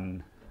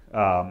on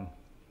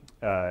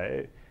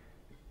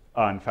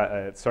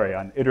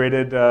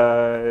iterated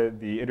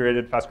the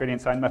iterated fast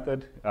gradient sign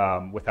method.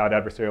 Without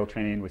adversarial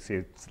training, we see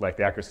it's like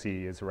the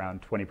accuracy is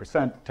around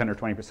 20%, 10 or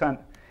 20%.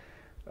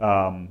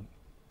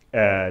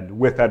 And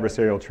with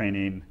adversarial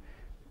training,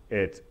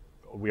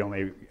 we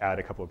only add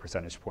a couple of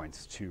percentage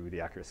points to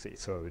the accuracy.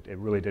 So it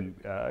really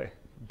didn't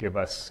give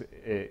us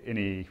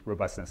any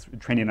robustness.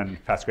 Training on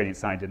fast gradient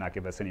sign did not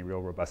give us any real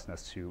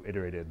robustness to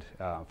iterated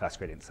fast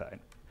gradient sign.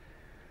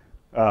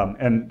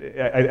 And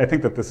I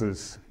think that this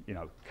is,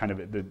 kind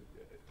of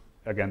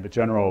the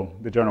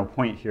general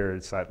point here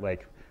is that,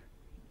 like,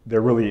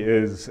 there really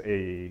is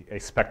a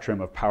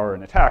spectrum of power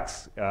in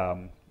attacks.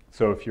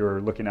 So if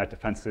you're looking at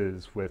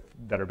defenses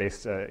that are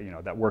based,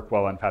 that work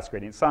well on fast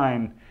gradient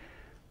sign,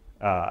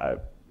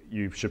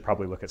 you should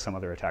probably look at some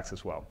other attacks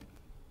as well.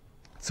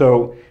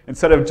 So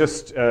instead of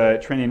just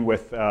training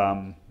with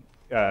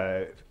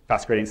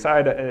fast gradient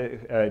sign,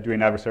 doing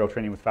adversarial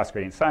training with fast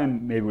gradient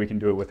sign, maybe we can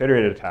do it with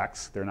iterated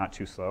attacks. They're not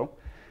too slow.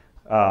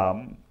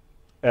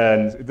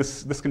 And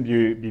this can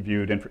be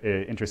viewed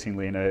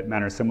interestingly in a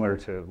manner similar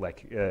to,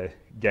 like,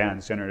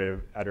 GAN's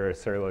generative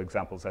adversarial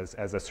examples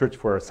as a search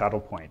for a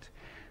saddle point.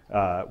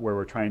 where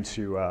we're trying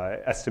to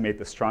estimate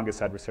the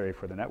strongest adversary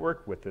for the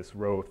network with this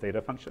rho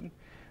theta function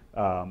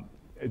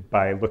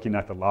by looking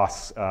at the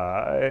loss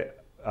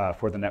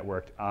for the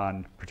network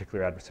on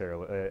particular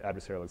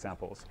adversarial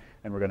examples.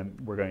 And we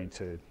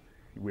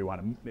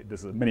want to, this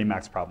is a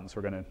mini-max problem,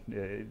 so we're going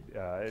to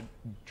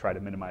try to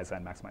minimize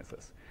and maximize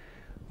this.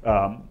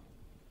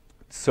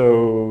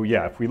 So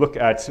yeah, if we look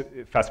at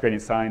fast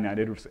gradient sign and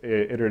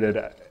iterated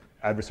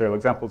adversarial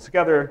examples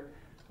together,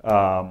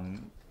 the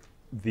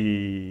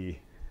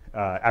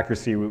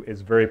accuracy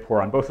is very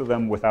poor on both of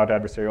them without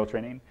adversarial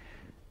training.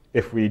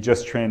 If we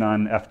just train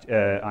on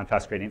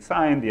fast gradient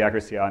sign, the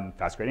accuracy on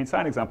fast gradient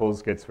sign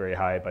examples gets very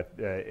high, but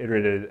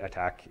iterated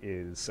attack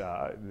is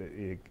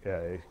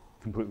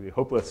completely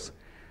hopeless.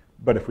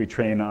 But if we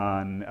train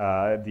on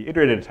the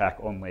iterated attack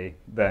only,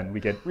 then we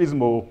get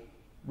reasonable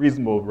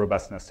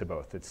robustness to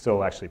both. It's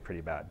still actually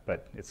pretty bad,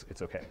 but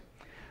it's okay.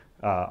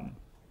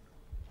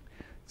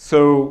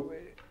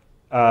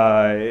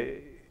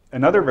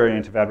 Another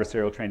variant of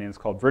adversarial training is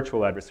called virtual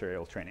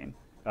adversarial training.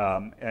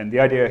 And the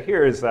idea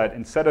here is that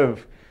instead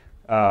of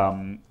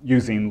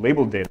using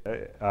labeled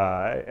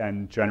data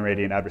and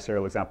generating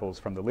adversarial examples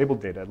from the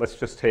labeled data, let's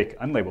just take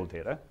unlabeled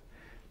data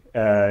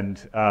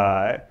and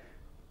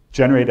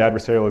generate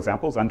adversarial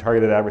examples,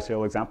 untargeted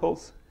adversarial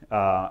examples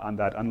on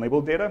that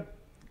unlabeled data,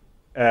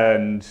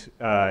 and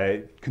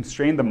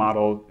constrain the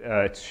model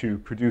to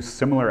produce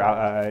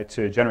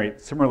to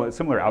generate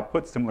similar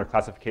outputs, similar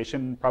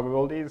classification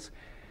probabilities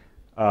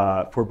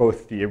for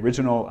both the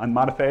original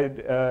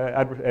unmodified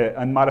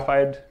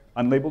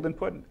unlabeled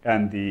input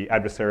and the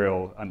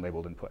adversarial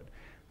unlabeled input.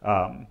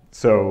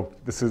 So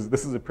this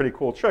is a pretty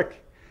cool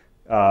trick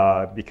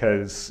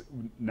because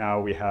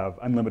now we have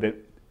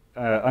unlimited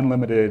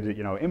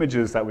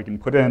images that we can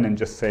put in and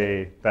just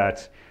say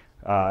that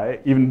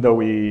even though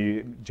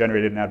we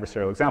generated an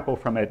adversarial example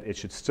from it, it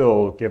should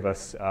still give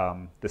us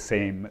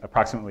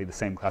approximately the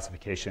same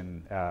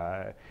classification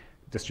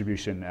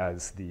distribution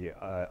as the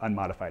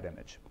unmodified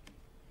image.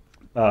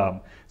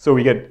 So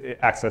we get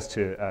access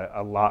to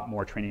a lot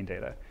more training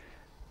data.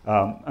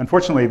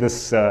 Unfortunately,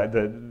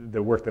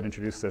 the work that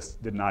introduced this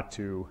did not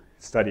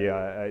study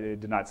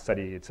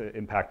its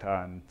impact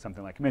on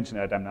something like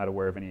ImageNet. I'm not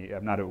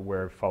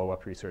aware of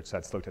follow-up research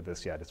that's looked at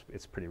this yet.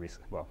 It's pretty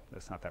recent. Well,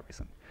 it's not that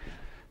recent.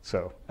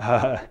 So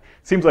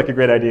seems like a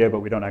great idea,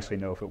 but we don't actually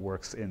know if it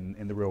works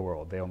in the real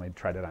world. They only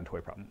tried it on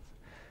toy problems.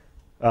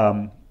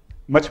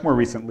 Much more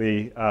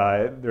recently,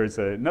 there's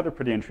another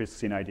pretty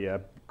interesting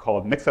idea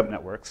called mix-up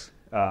networks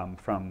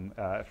from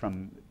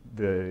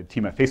the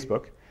team at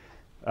Facebook.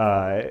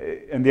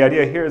 And the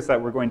idea here is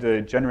that we're going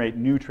to generate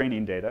new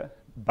training data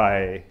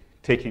by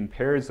taking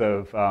pairs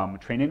of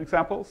training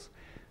examples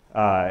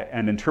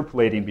and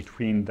interpolating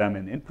between them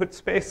in input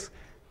space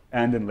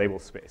and in label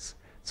space.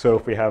 So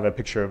if we have a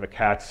picture of a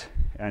cat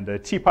and a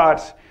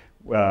teapot,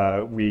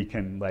 we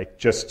can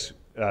just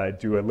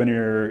do a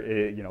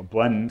linear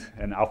blend,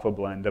 an alpha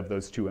blend of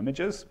those two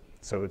images.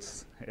 So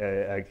it's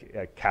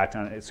a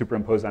cat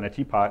superimposed on a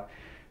teapot,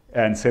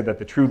 and say that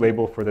the true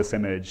label for this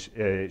image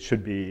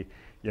should be,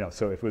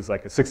 so if it was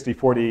like a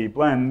 60-40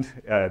 blend,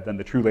 then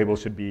the true label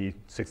should be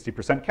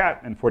 60% cat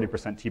and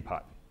 40%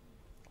 teapot.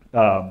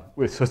 So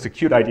it's a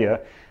cute idea,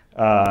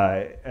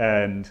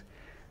 and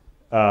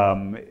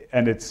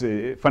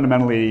it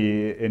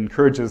fundamentally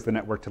encourages the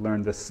network to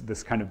learn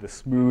this kind of the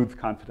smooth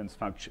confidence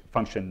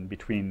function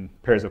between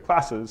pairs of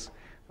classes,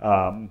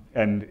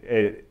 and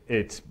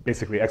it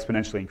basically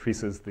exponentially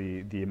increases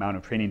the amount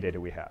of training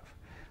data we have.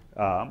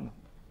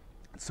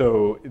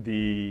 So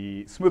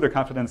the smoother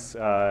confidence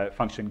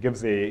function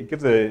gives a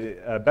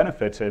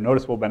benefit, a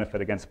noticeable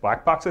benefit against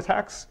black box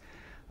attacks.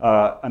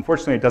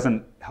 Unfortunately, it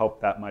doesn't help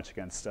that much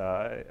against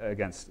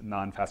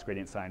non-fast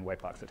gradient sign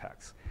white box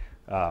attacks.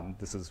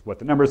 This is what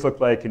the numbers look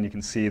like, and you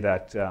can see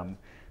that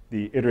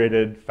the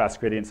iterated fast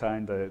gradient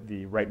sign,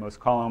 the rightmost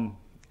column,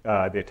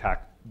 the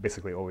attack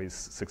basically always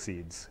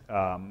succeeds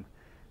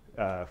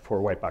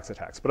for white box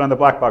attacks. But on the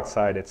black box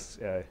side,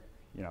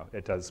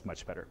 it does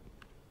much better.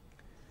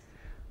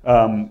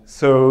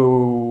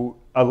 So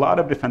a lot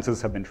of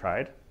defenses have been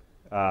tried.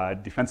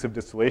 Defensive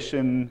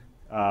distillation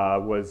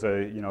was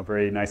a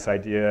very nice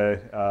idea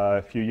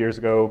a few years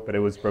ago, but it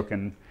was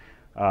broken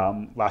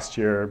last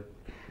year.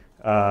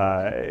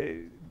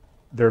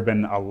 There have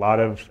been a lot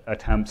of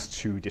attempts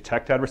to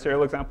detect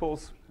adversarial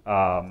examples.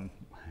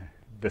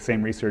 The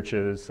same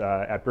researchers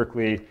at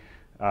Berkeley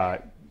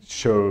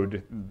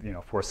showed,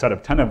 for a set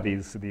of 10 of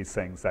these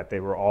things, that they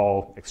were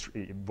all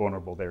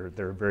vulnerable.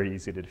 They're very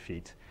easy to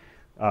defeat.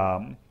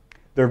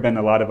 There have been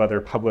a lot of other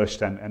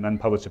published and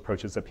unpublished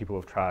approaches that people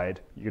have tried.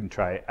 You can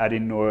try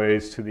adding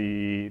noise to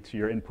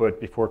your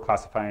input before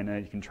classifying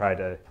it. You can try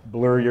to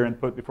blur your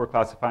input before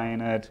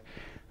classifying it.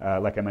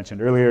 Like I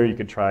mentioned earlier, you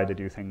could try to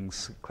do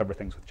clever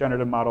things with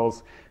generative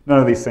models. None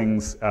of these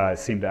things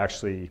seem to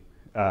actually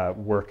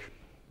work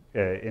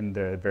in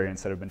the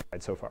variants that have been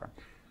tried so far.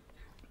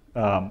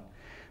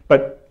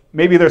 But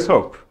maybe there's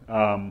hope.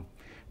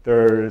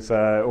 There's,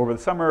 over the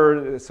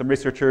summer, some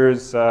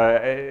researchers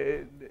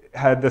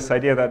had this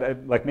idea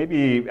that like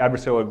maybe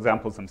adversarial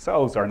examples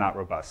themselves are not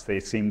robust. They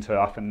seem to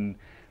often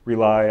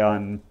rely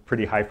on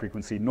pretty high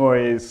frequency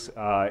noise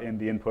in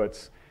the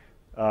inputs.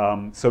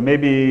 So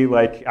maybe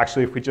like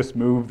actually if we just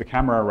move the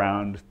camera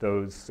around,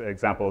 those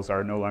examples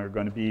are no longer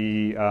going to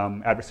be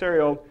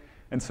adversarial.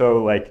 And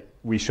so like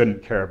we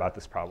shouldn't care about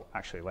this problem.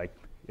 Actually, like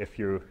if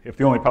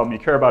the only problem you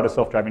care about is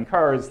self-driving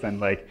cars, then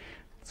like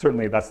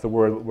certainly that's the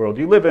world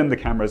you live in. The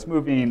camera's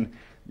moving.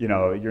 You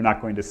know, you're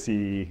not going to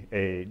see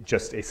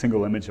just a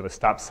single image of a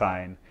stop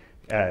sign,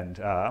 and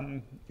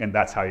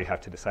that's how you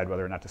have to decide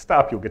whether or not to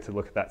stop. You'll get to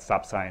look at that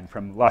stop sign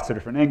from lots of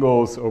different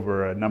angles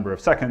over a number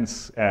of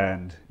seconds,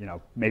 and you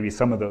know, maybe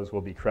some of those will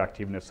be correct,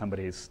 even if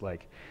somebody's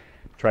like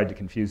tried to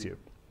confuse you.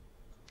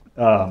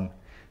 Yeah,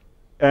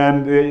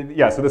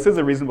 so this is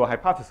a reasonable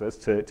hypothesis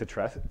to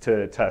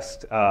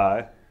test,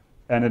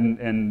 and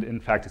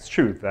in fact, it's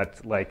true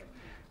that like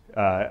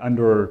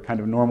under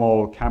kind of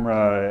normal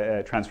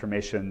camera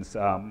transformations,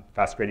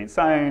 fast gradient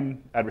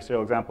sign,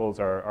 adversarial examples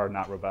are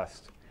not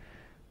robust.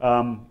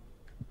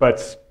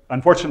 But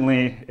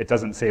unfortunately, it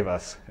doesn't save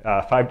us.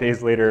 5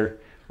 days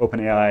later,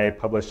 OpenAI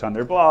published on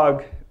their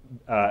blog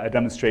a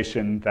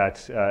demonstration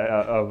that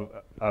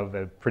of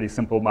a pretty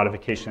simple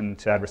modification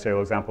to adversarial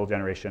example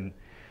generation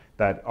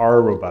that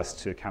are robust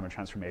to camera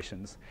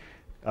transformations.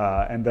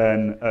 And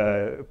then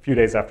a few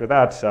days after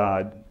that,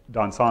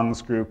 Don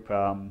Song's group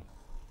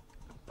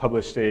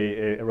published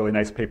a really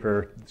nice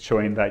paper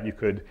showing that you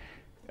could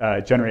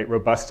generate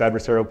robust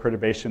adversarial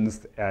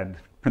perturbations and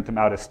print them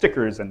out as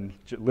stickers, and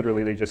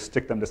literally they just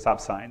stick them to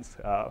stop signs.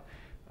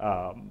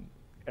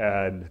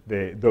 And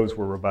those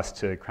were robust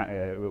to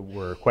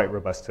were quite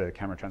robust to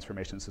camera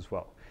transformations as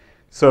well.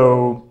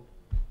 So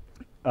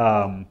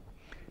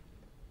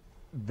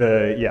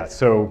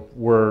so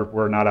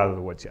we're not out of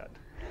the woods yet.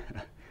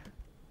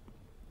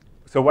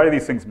 So why do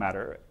these things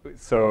matter?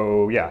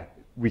 So yeah,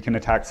 we can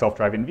attack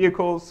self-driving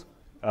vehicles.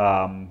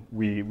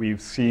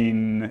 We've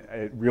seen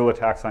real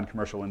attacks on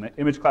commercial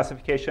image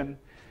classification.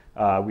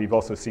 We've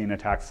also seen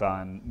attacks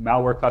on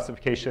malware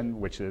classification,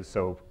 which is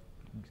so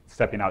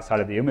stepping outside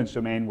of the image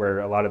domain where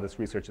a lot of this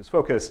research is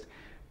focused.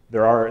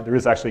 There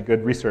is actually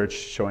good research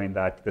showing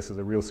that this is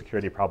a real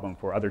security problem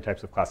for other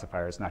types of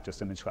classifiers, not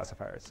just image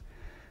classifiers.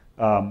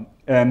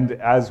 And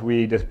as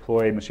we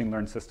deploy machine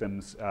learned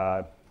systems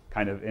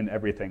kind of in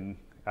everything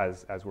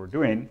as we're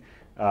doing,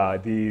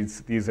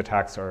 these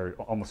attacks are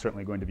almost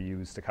certainly going to be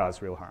used to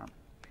cause real harm.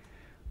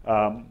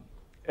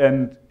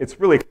 And it's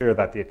really clear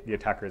that the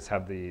attackers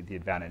have the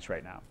advantage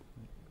right now.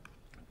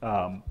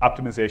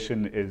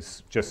 Optimization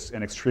is just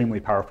an extremely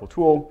powerful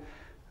tool,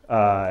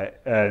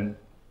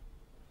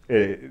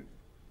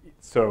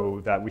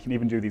 so that we can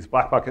even do these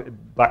black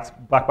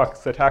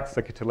box attacks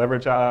that get to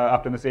leverage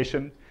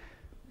optimization,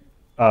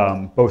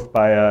 both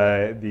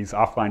by these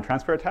offline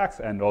transfer attacks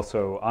and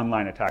also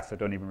online attacks that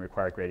don't even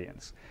require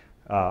gradients.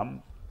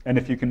 And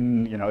if you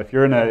can, if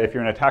you're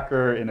an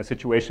attacker in a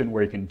situation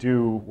where you can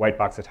do white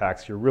box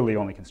attacks, you're really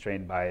only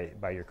constrained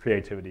by your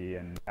creativity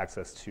and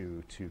access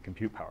to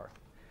compute power.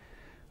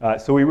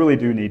 So we really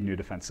do need new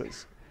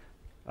defenses.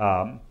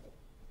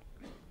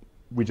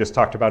 We just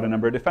talked about a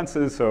number of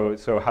defenses.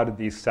 So how did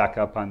these stack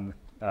up on?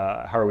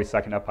 How are we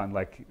stacking up on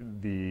like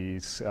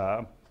these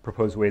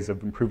proposed ways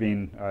of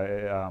improving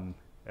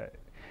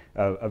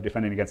of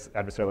defending against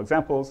adversarial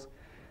examples?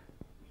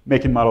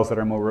 Making models that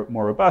are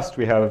more robust,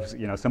 we have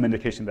some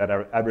indication that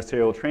our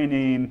adversarial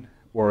training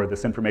or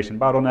this information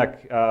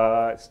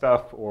bottleneck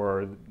stuff,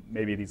 or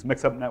maybe these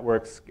mix-up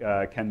networks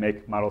can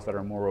make models that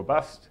are more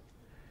robust.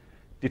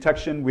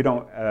 Detection, we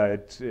don't.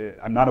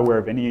 I'm not aware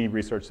of any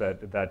research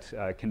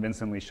that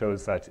convincingly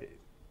shows that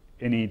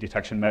any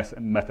detection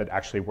method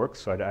actually works.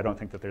 So I don't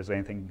think that there's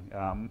anything.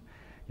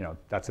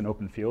 That's an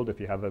open field. If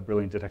you have a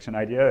brilliant detection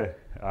idea,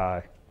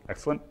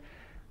 excellent.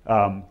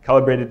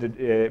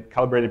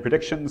 Calibrated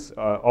predictions,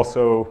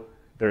 also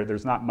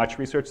there's not much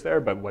research there,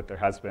 but what there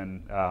has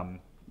been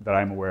that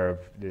I'm aware of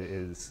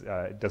is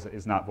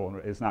not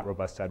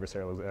robust to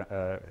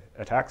adversarial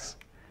attacks.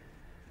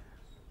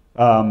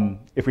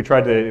 If we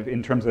try to,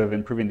 in terms of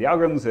improving the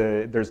algorithms,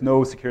 there's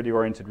no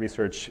security-oriented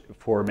research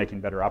for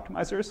making better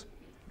optimizers.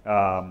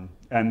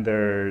 And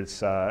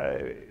there's,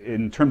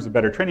 in terms of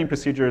better training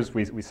procedures,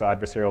 we saw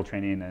adversarial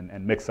training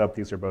and mix-up.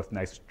 These are both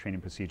nice training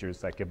procedures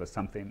that give us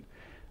something.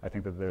 I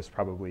think that there's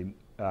probably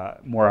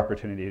more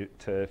opportunity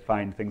to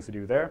find things to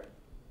do there.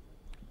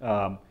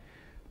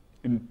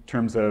 In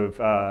terms of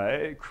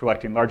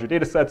collecting larger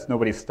data sets,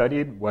 nobody's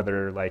studied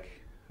whether,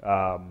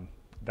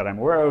 that I'm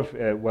aware of,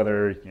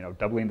 whether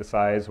doubling the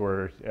size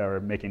or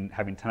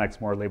having 10x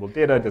more labeled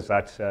data, does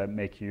that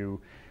make you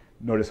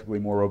noticeably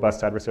more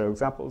robust adversarial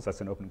examples?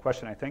 That's an open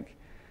question, I think.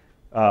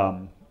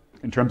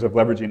 In terms of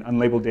leveraging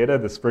unlabeled data,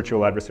 this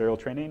virtual adversarial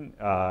training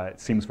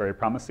seems very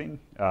promising.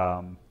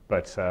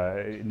 But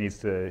it needs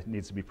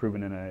to be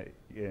proven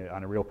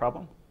on a real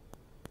problem.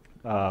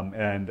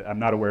 And I'm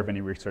not aware of any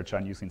research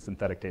on using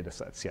synthetic data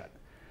sets yet.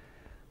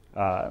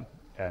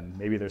 And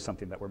maybe there's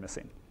something that we're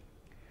missing.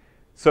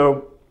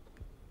 So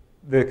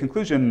the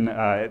conclusion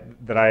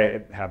that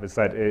I have is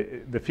that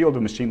the field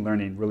of machine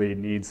learning really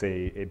needs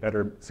a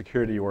better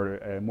security or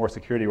a more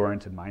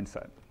security-oriented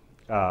mindset.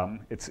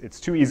 It's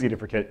too easy to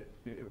forget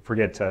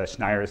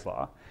Schneier's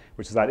law,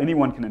 which is that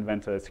anyone can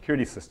invent a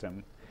security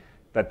system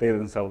that they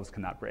themselves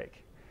cannot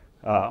break.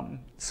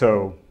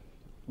 So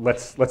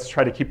let's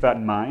try to keep that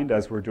in mind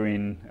as we're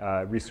doing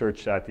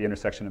research at the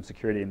intersection of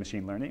security and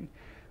machine learning.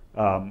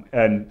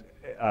 And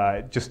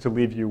just to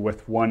leave you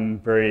with one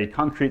very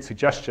concrete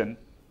suggestion,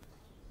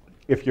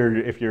 if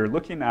you're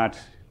looking at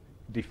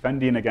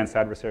defending against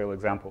adversarial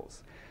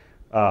examples,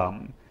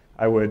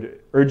 I would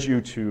urge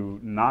you to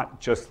not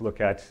just look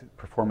at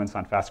performance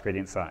on fast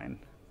gradient sign.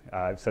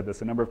 I've said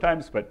this a number of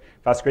times, but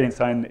fast gradient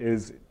sign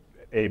is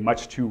a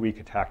much too weak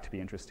attack to be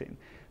interesting.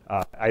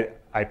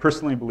 I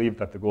personally believe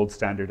that the gold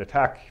standard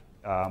attack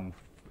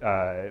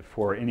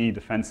for any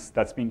defense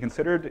that's being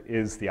considered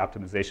is the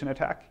optimization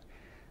attack.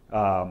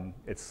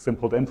 It's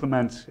simple to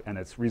implement and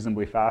it's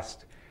reasonably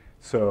fast.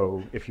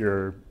 So if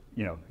you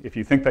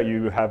think that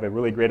you have a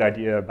really great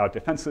idea about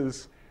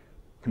defenses,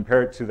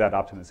 compare it to that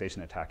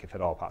optimization attack if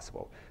at all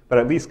possible. But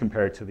at least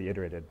compare it to the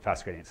iterated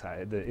fast gradient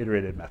side, the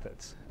iterated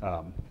methods,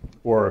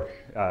 or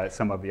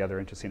some of the other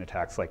interesting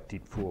attacks like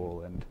deep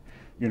fool and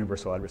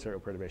universal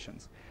adversarial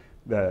perturbations.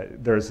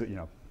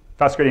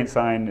 Fast gradient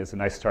sign is a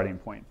nice starting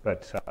point,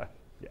 but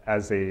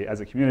as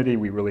a community,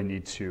 we really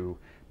need to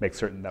make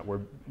certain that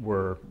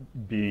we're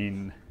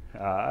being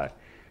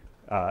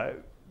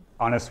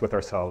honest with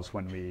ourselves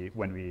when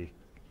we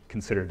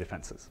consider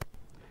defenses.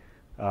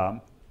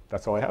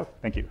 That's all I have.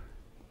 Thank you.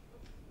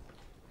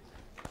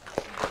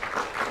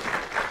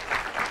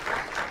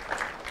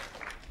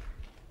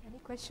 Any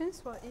questions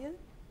for Ian?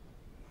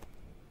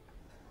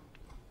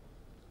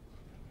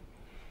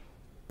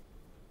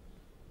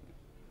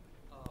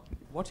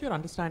 What's your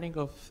understanding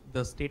of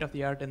the state of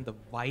the art and the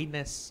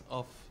whyness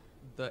of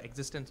the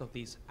existence of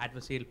these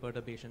adversarial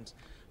perturbations?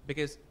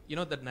 Because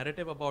the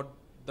narrative about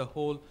the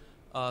whole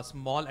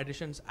small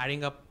additions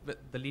adding up with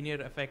the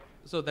linear effect.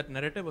 So that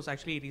narrative was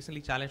actually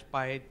recently challenged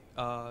by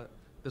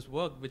this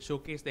work, which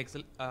showcased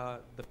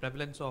the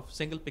prevalence of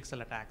single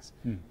pixel attacks,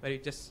 where you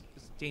just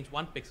change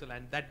one pixel,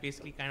 and that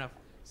basically kind of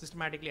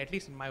systematically, at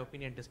least in my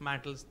opinion,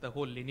 dismantles the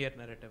whole linear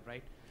narrative,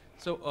 right?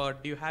 So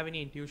do you have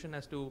any intuition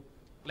as to,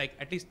 like,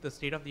 at least the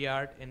state of the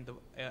art in the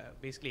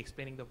basically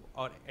explaining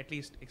or at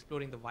least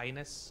exploring the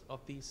whyness of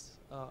these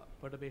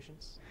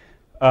perturbations?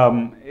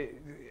 So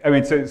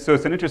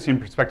it's an interesting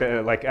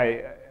perspective. Like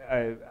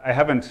I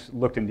haven't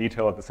looked in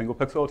detail at the single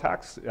pixel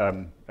attacks.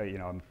 I'm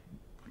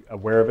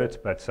aware of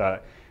it, but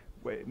to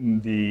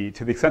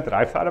the extent that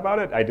I've thought about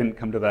it, I didn't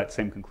come to that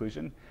same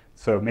conclusion.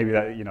 So maybe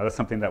that that's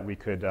something that we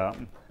could.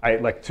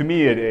 To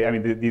me,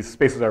 these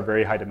spaces are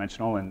very high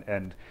dimensional,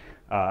 and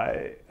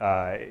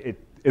it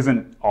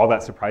isn't all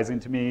that surprising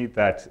to me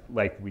that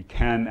we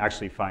can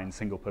actually find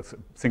single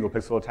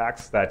pixel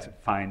attacks that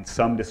find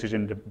some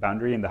decision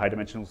boundary in the high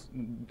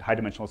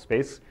dimensional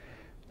space,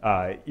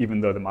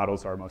 even though the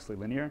models are mostly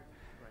linear.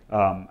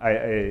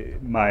 I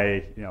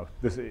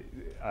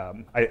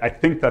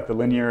think that the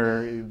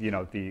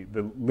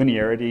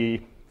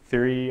linearity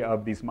theory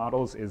of these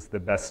models is the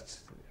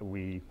best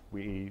the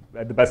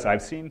best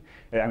I've seen.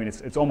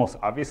 It's almost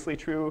obviously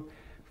true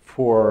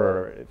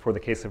for the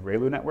case of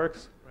ReLU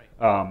networks.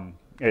 Right.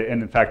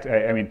 And in fact,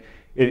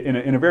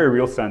 in a very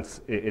real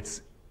sense,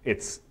 it's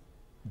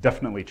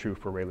definitely true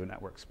for ReLU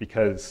networks,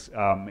 because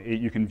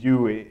you can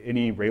view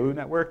any ReLU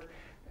network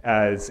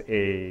as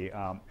a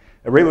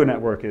ReLU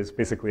network is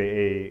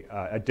basically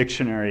a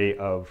dictionary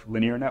of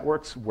linear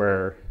networks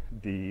where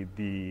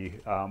the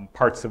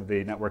parts of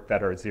the network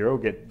that are zero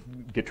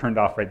get turned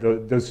off. Right,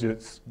 those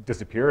just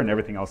disappear, and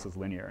everything else is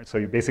linear. So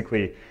you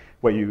basically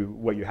what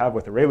you have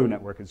with a ReLU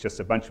network is just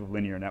a bunch of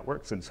linear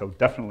networks, and so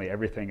definitely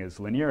everything is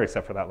linear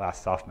except for that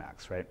last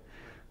softmax, right?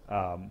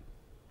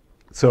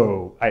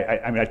 So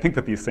I think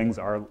that these things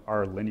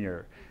are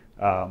linear.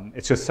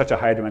 It's just such a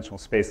high dimensional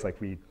space. Like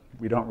we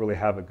don't really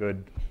have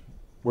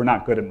we're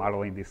not good at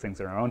modeling these things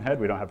in our own head.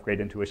 We don't have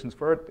great intuitions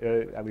for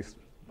it. At least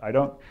I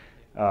don't.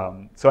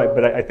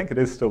 But I think it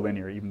is still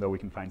linear, even though we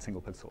can find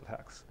single pixel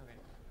attacks.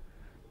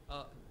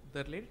 Okay.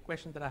 The related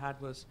question that I had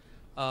was,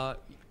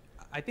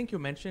 I think you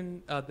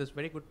mentioned this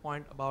very good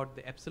point about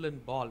the epsilon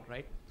ball,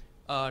 right?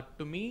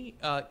 To me,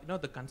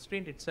 the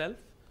constraint itself,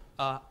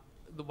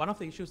 one of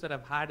the issues that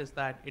I've had is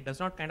that it does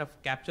not kind of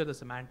capture the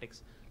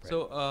semantics. Right.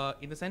 So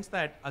in the sense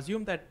that,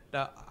 assume that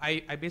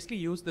I basically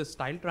use this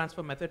style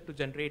transfer method to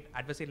generate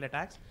adversarial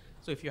attacks.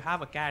 So if you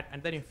have a cat,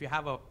 and then if you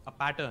have a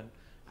pattern,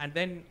 and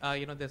then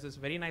there's this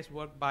very nice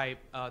work by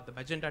the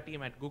Magenta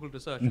team at Google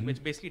Research,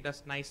 which basically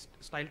does nice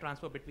style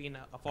transfer between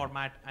a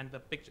format and the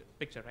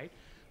picture, right?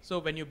 So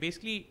when you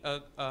basically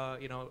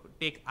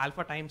take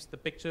alpha times the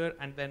picture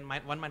and then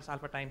 1 minus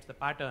alpha times the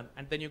pattern,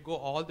 and then you go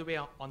all the way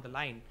on the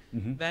line,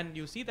 then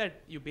you see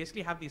that you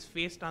basically have these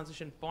phase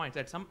transition points.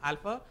 At some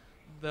alpha,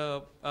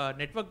 the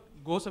network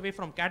goes away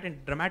from cat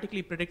and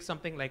dramatically predicts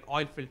something like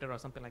oil filter or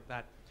something like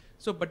that.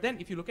 So, but then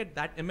if you look at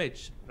that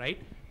image,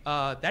 right,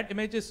 that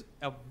image is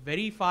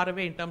very far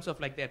away in terms of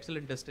like the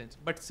epsilon distance.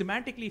 But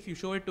semantically, if you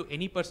show it to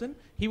any person,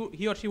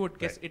 he or she would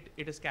guess it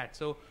is cat.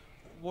 So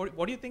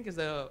what do you think is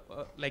the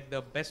like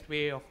the best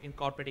way of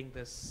incorporating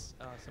this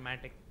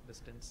semantic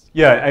distance?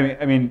 Yeah,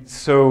 I mean,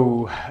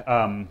 so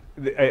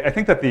I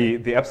think that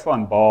the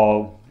epsilon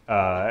ball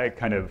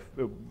kind of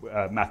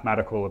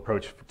mathematical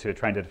approach to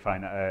trying to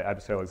define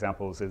adversarial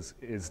examples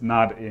is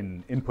not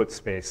in input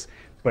space,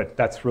 but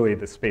that's really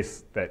the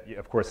space that,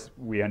 of course,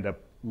 we end up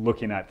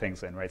looking at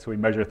things in, right? So we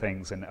measure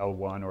things in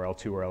L1 or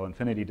L2 or L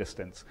infinity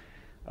distance.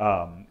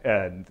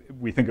 And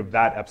we think of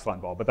that epsilon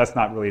ball, but that's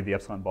not really the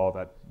epsilon ball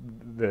that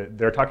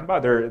they're talking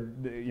about.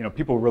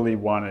 People really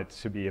want it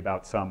to be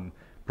about some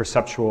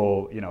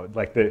perceptual,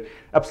 like the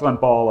epsilon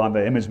ball on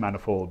the image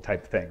manifold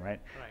type thing, right?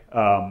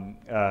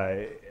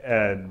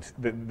 And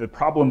the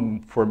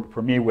problem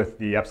for me with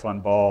the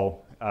epsilon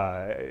ball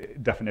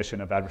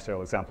definition of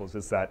adversarial examples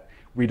is that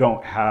we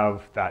don't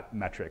have that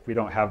metric. We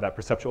don't have that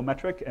perceptual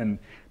metric. And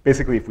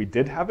basically, if we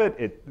did have it,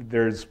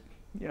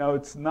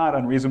 it's not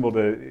unreasonable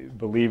to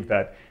believe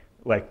that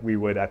we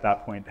would at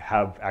that point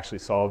have actually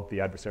solved the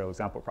adversarial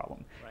example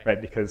problem, right?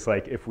 Because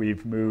if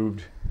we've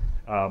moved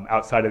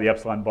outside of the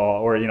epsilon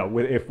ball, or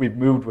if we've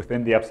moved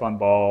within the epsilon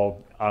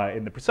ball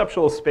in the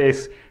perceptual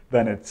space,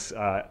 then it's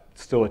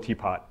still a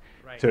teapot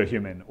to a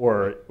human,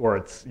 or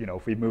it's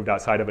if we moved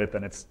outside of it,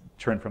 then it's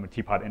turned from a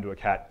teapot into a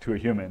cat to a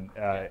human,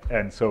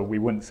 and so we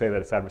wouldn't say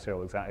that it's an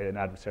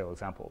adversarial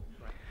example.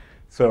 Right.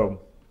 So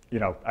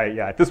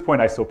at this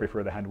point I still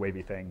prefer the hand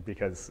wavy thing,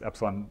 because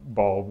epsilon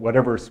ball,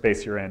 whatever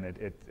space you're in,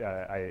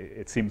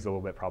 it seems a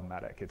little bit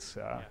problematic. It's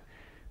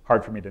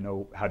hard for me to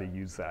know how to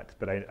use that,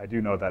 but I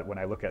do know that when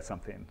I look at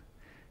something,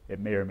 it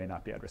may or may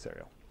not be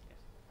adversarial.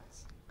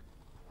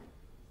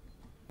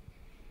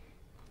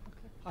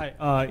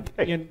 Hi,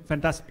 Ian,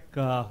 fantastic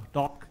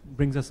talk,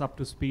 brings us up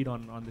to speed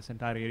on this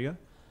entire area.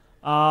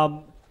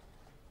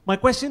 My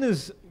question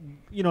is,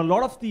 a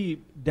lot of the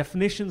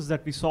definitions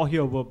that we saw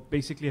here were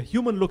basically a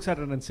human looks at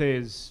it and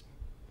says,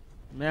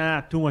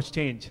 nah, too much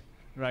change,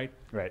 right?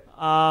 Right.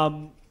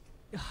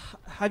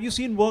 Have you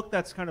seen work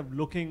that's kind of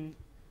looking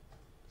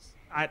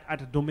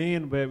at a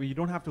domain where you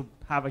don't have to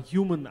have a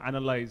human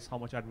analyze how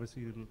much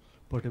adversarial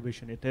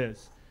perturbation it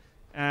is?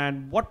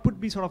 And what would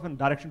be sort of a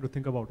direction to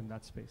think about in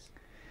that space?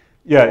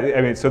 Yeah,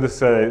 I mean, so this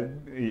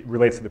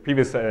relates to the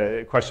previous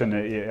question.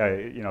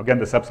 Again,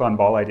 this epsilon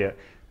ball idea.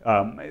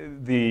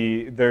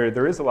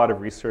 There is a lot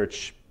of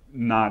research,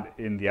 not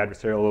in the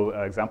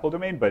adversarial example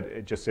domain,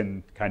 but just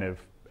in kind of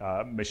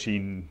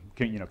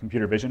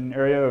computer vision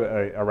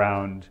area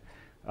around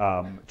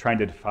trying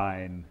to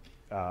define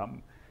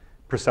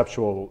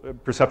perceptual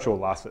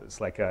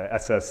losses, like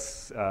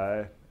SSIM,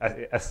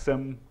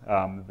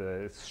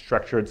 the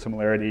structured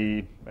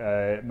similarity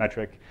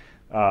metric.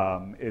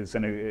 Is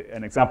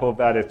an example of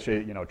that. It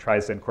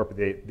tries to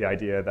incorporate the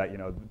idea that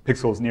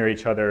pixels near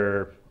each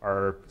other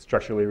are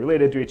structurally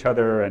related to each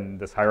other, and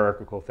this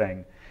hierarchical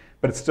thing,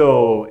 but it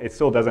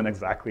still doesn't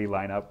exactly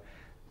line up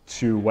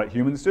to what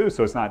humans do.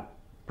 So it's not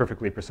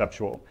perfectly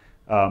perceptual,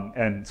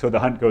 and so the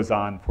hunt goes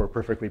on for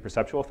perfectly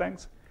perceptual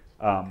things.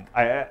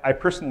 I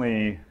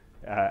personally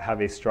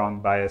have a strong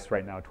bias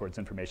right now towards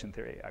information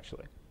theory.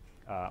 Actually,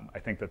 I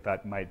think that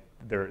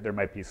there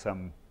might be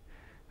some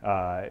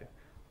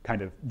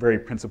kind of very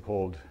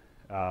principled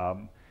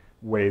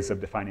ways of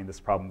defining this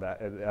problem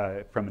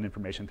that, from an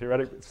information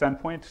theoretic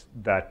standpoint,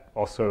 that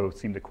also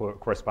seem to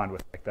correspond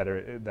with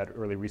that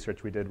early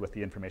research we did with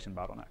the information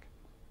bottleneck.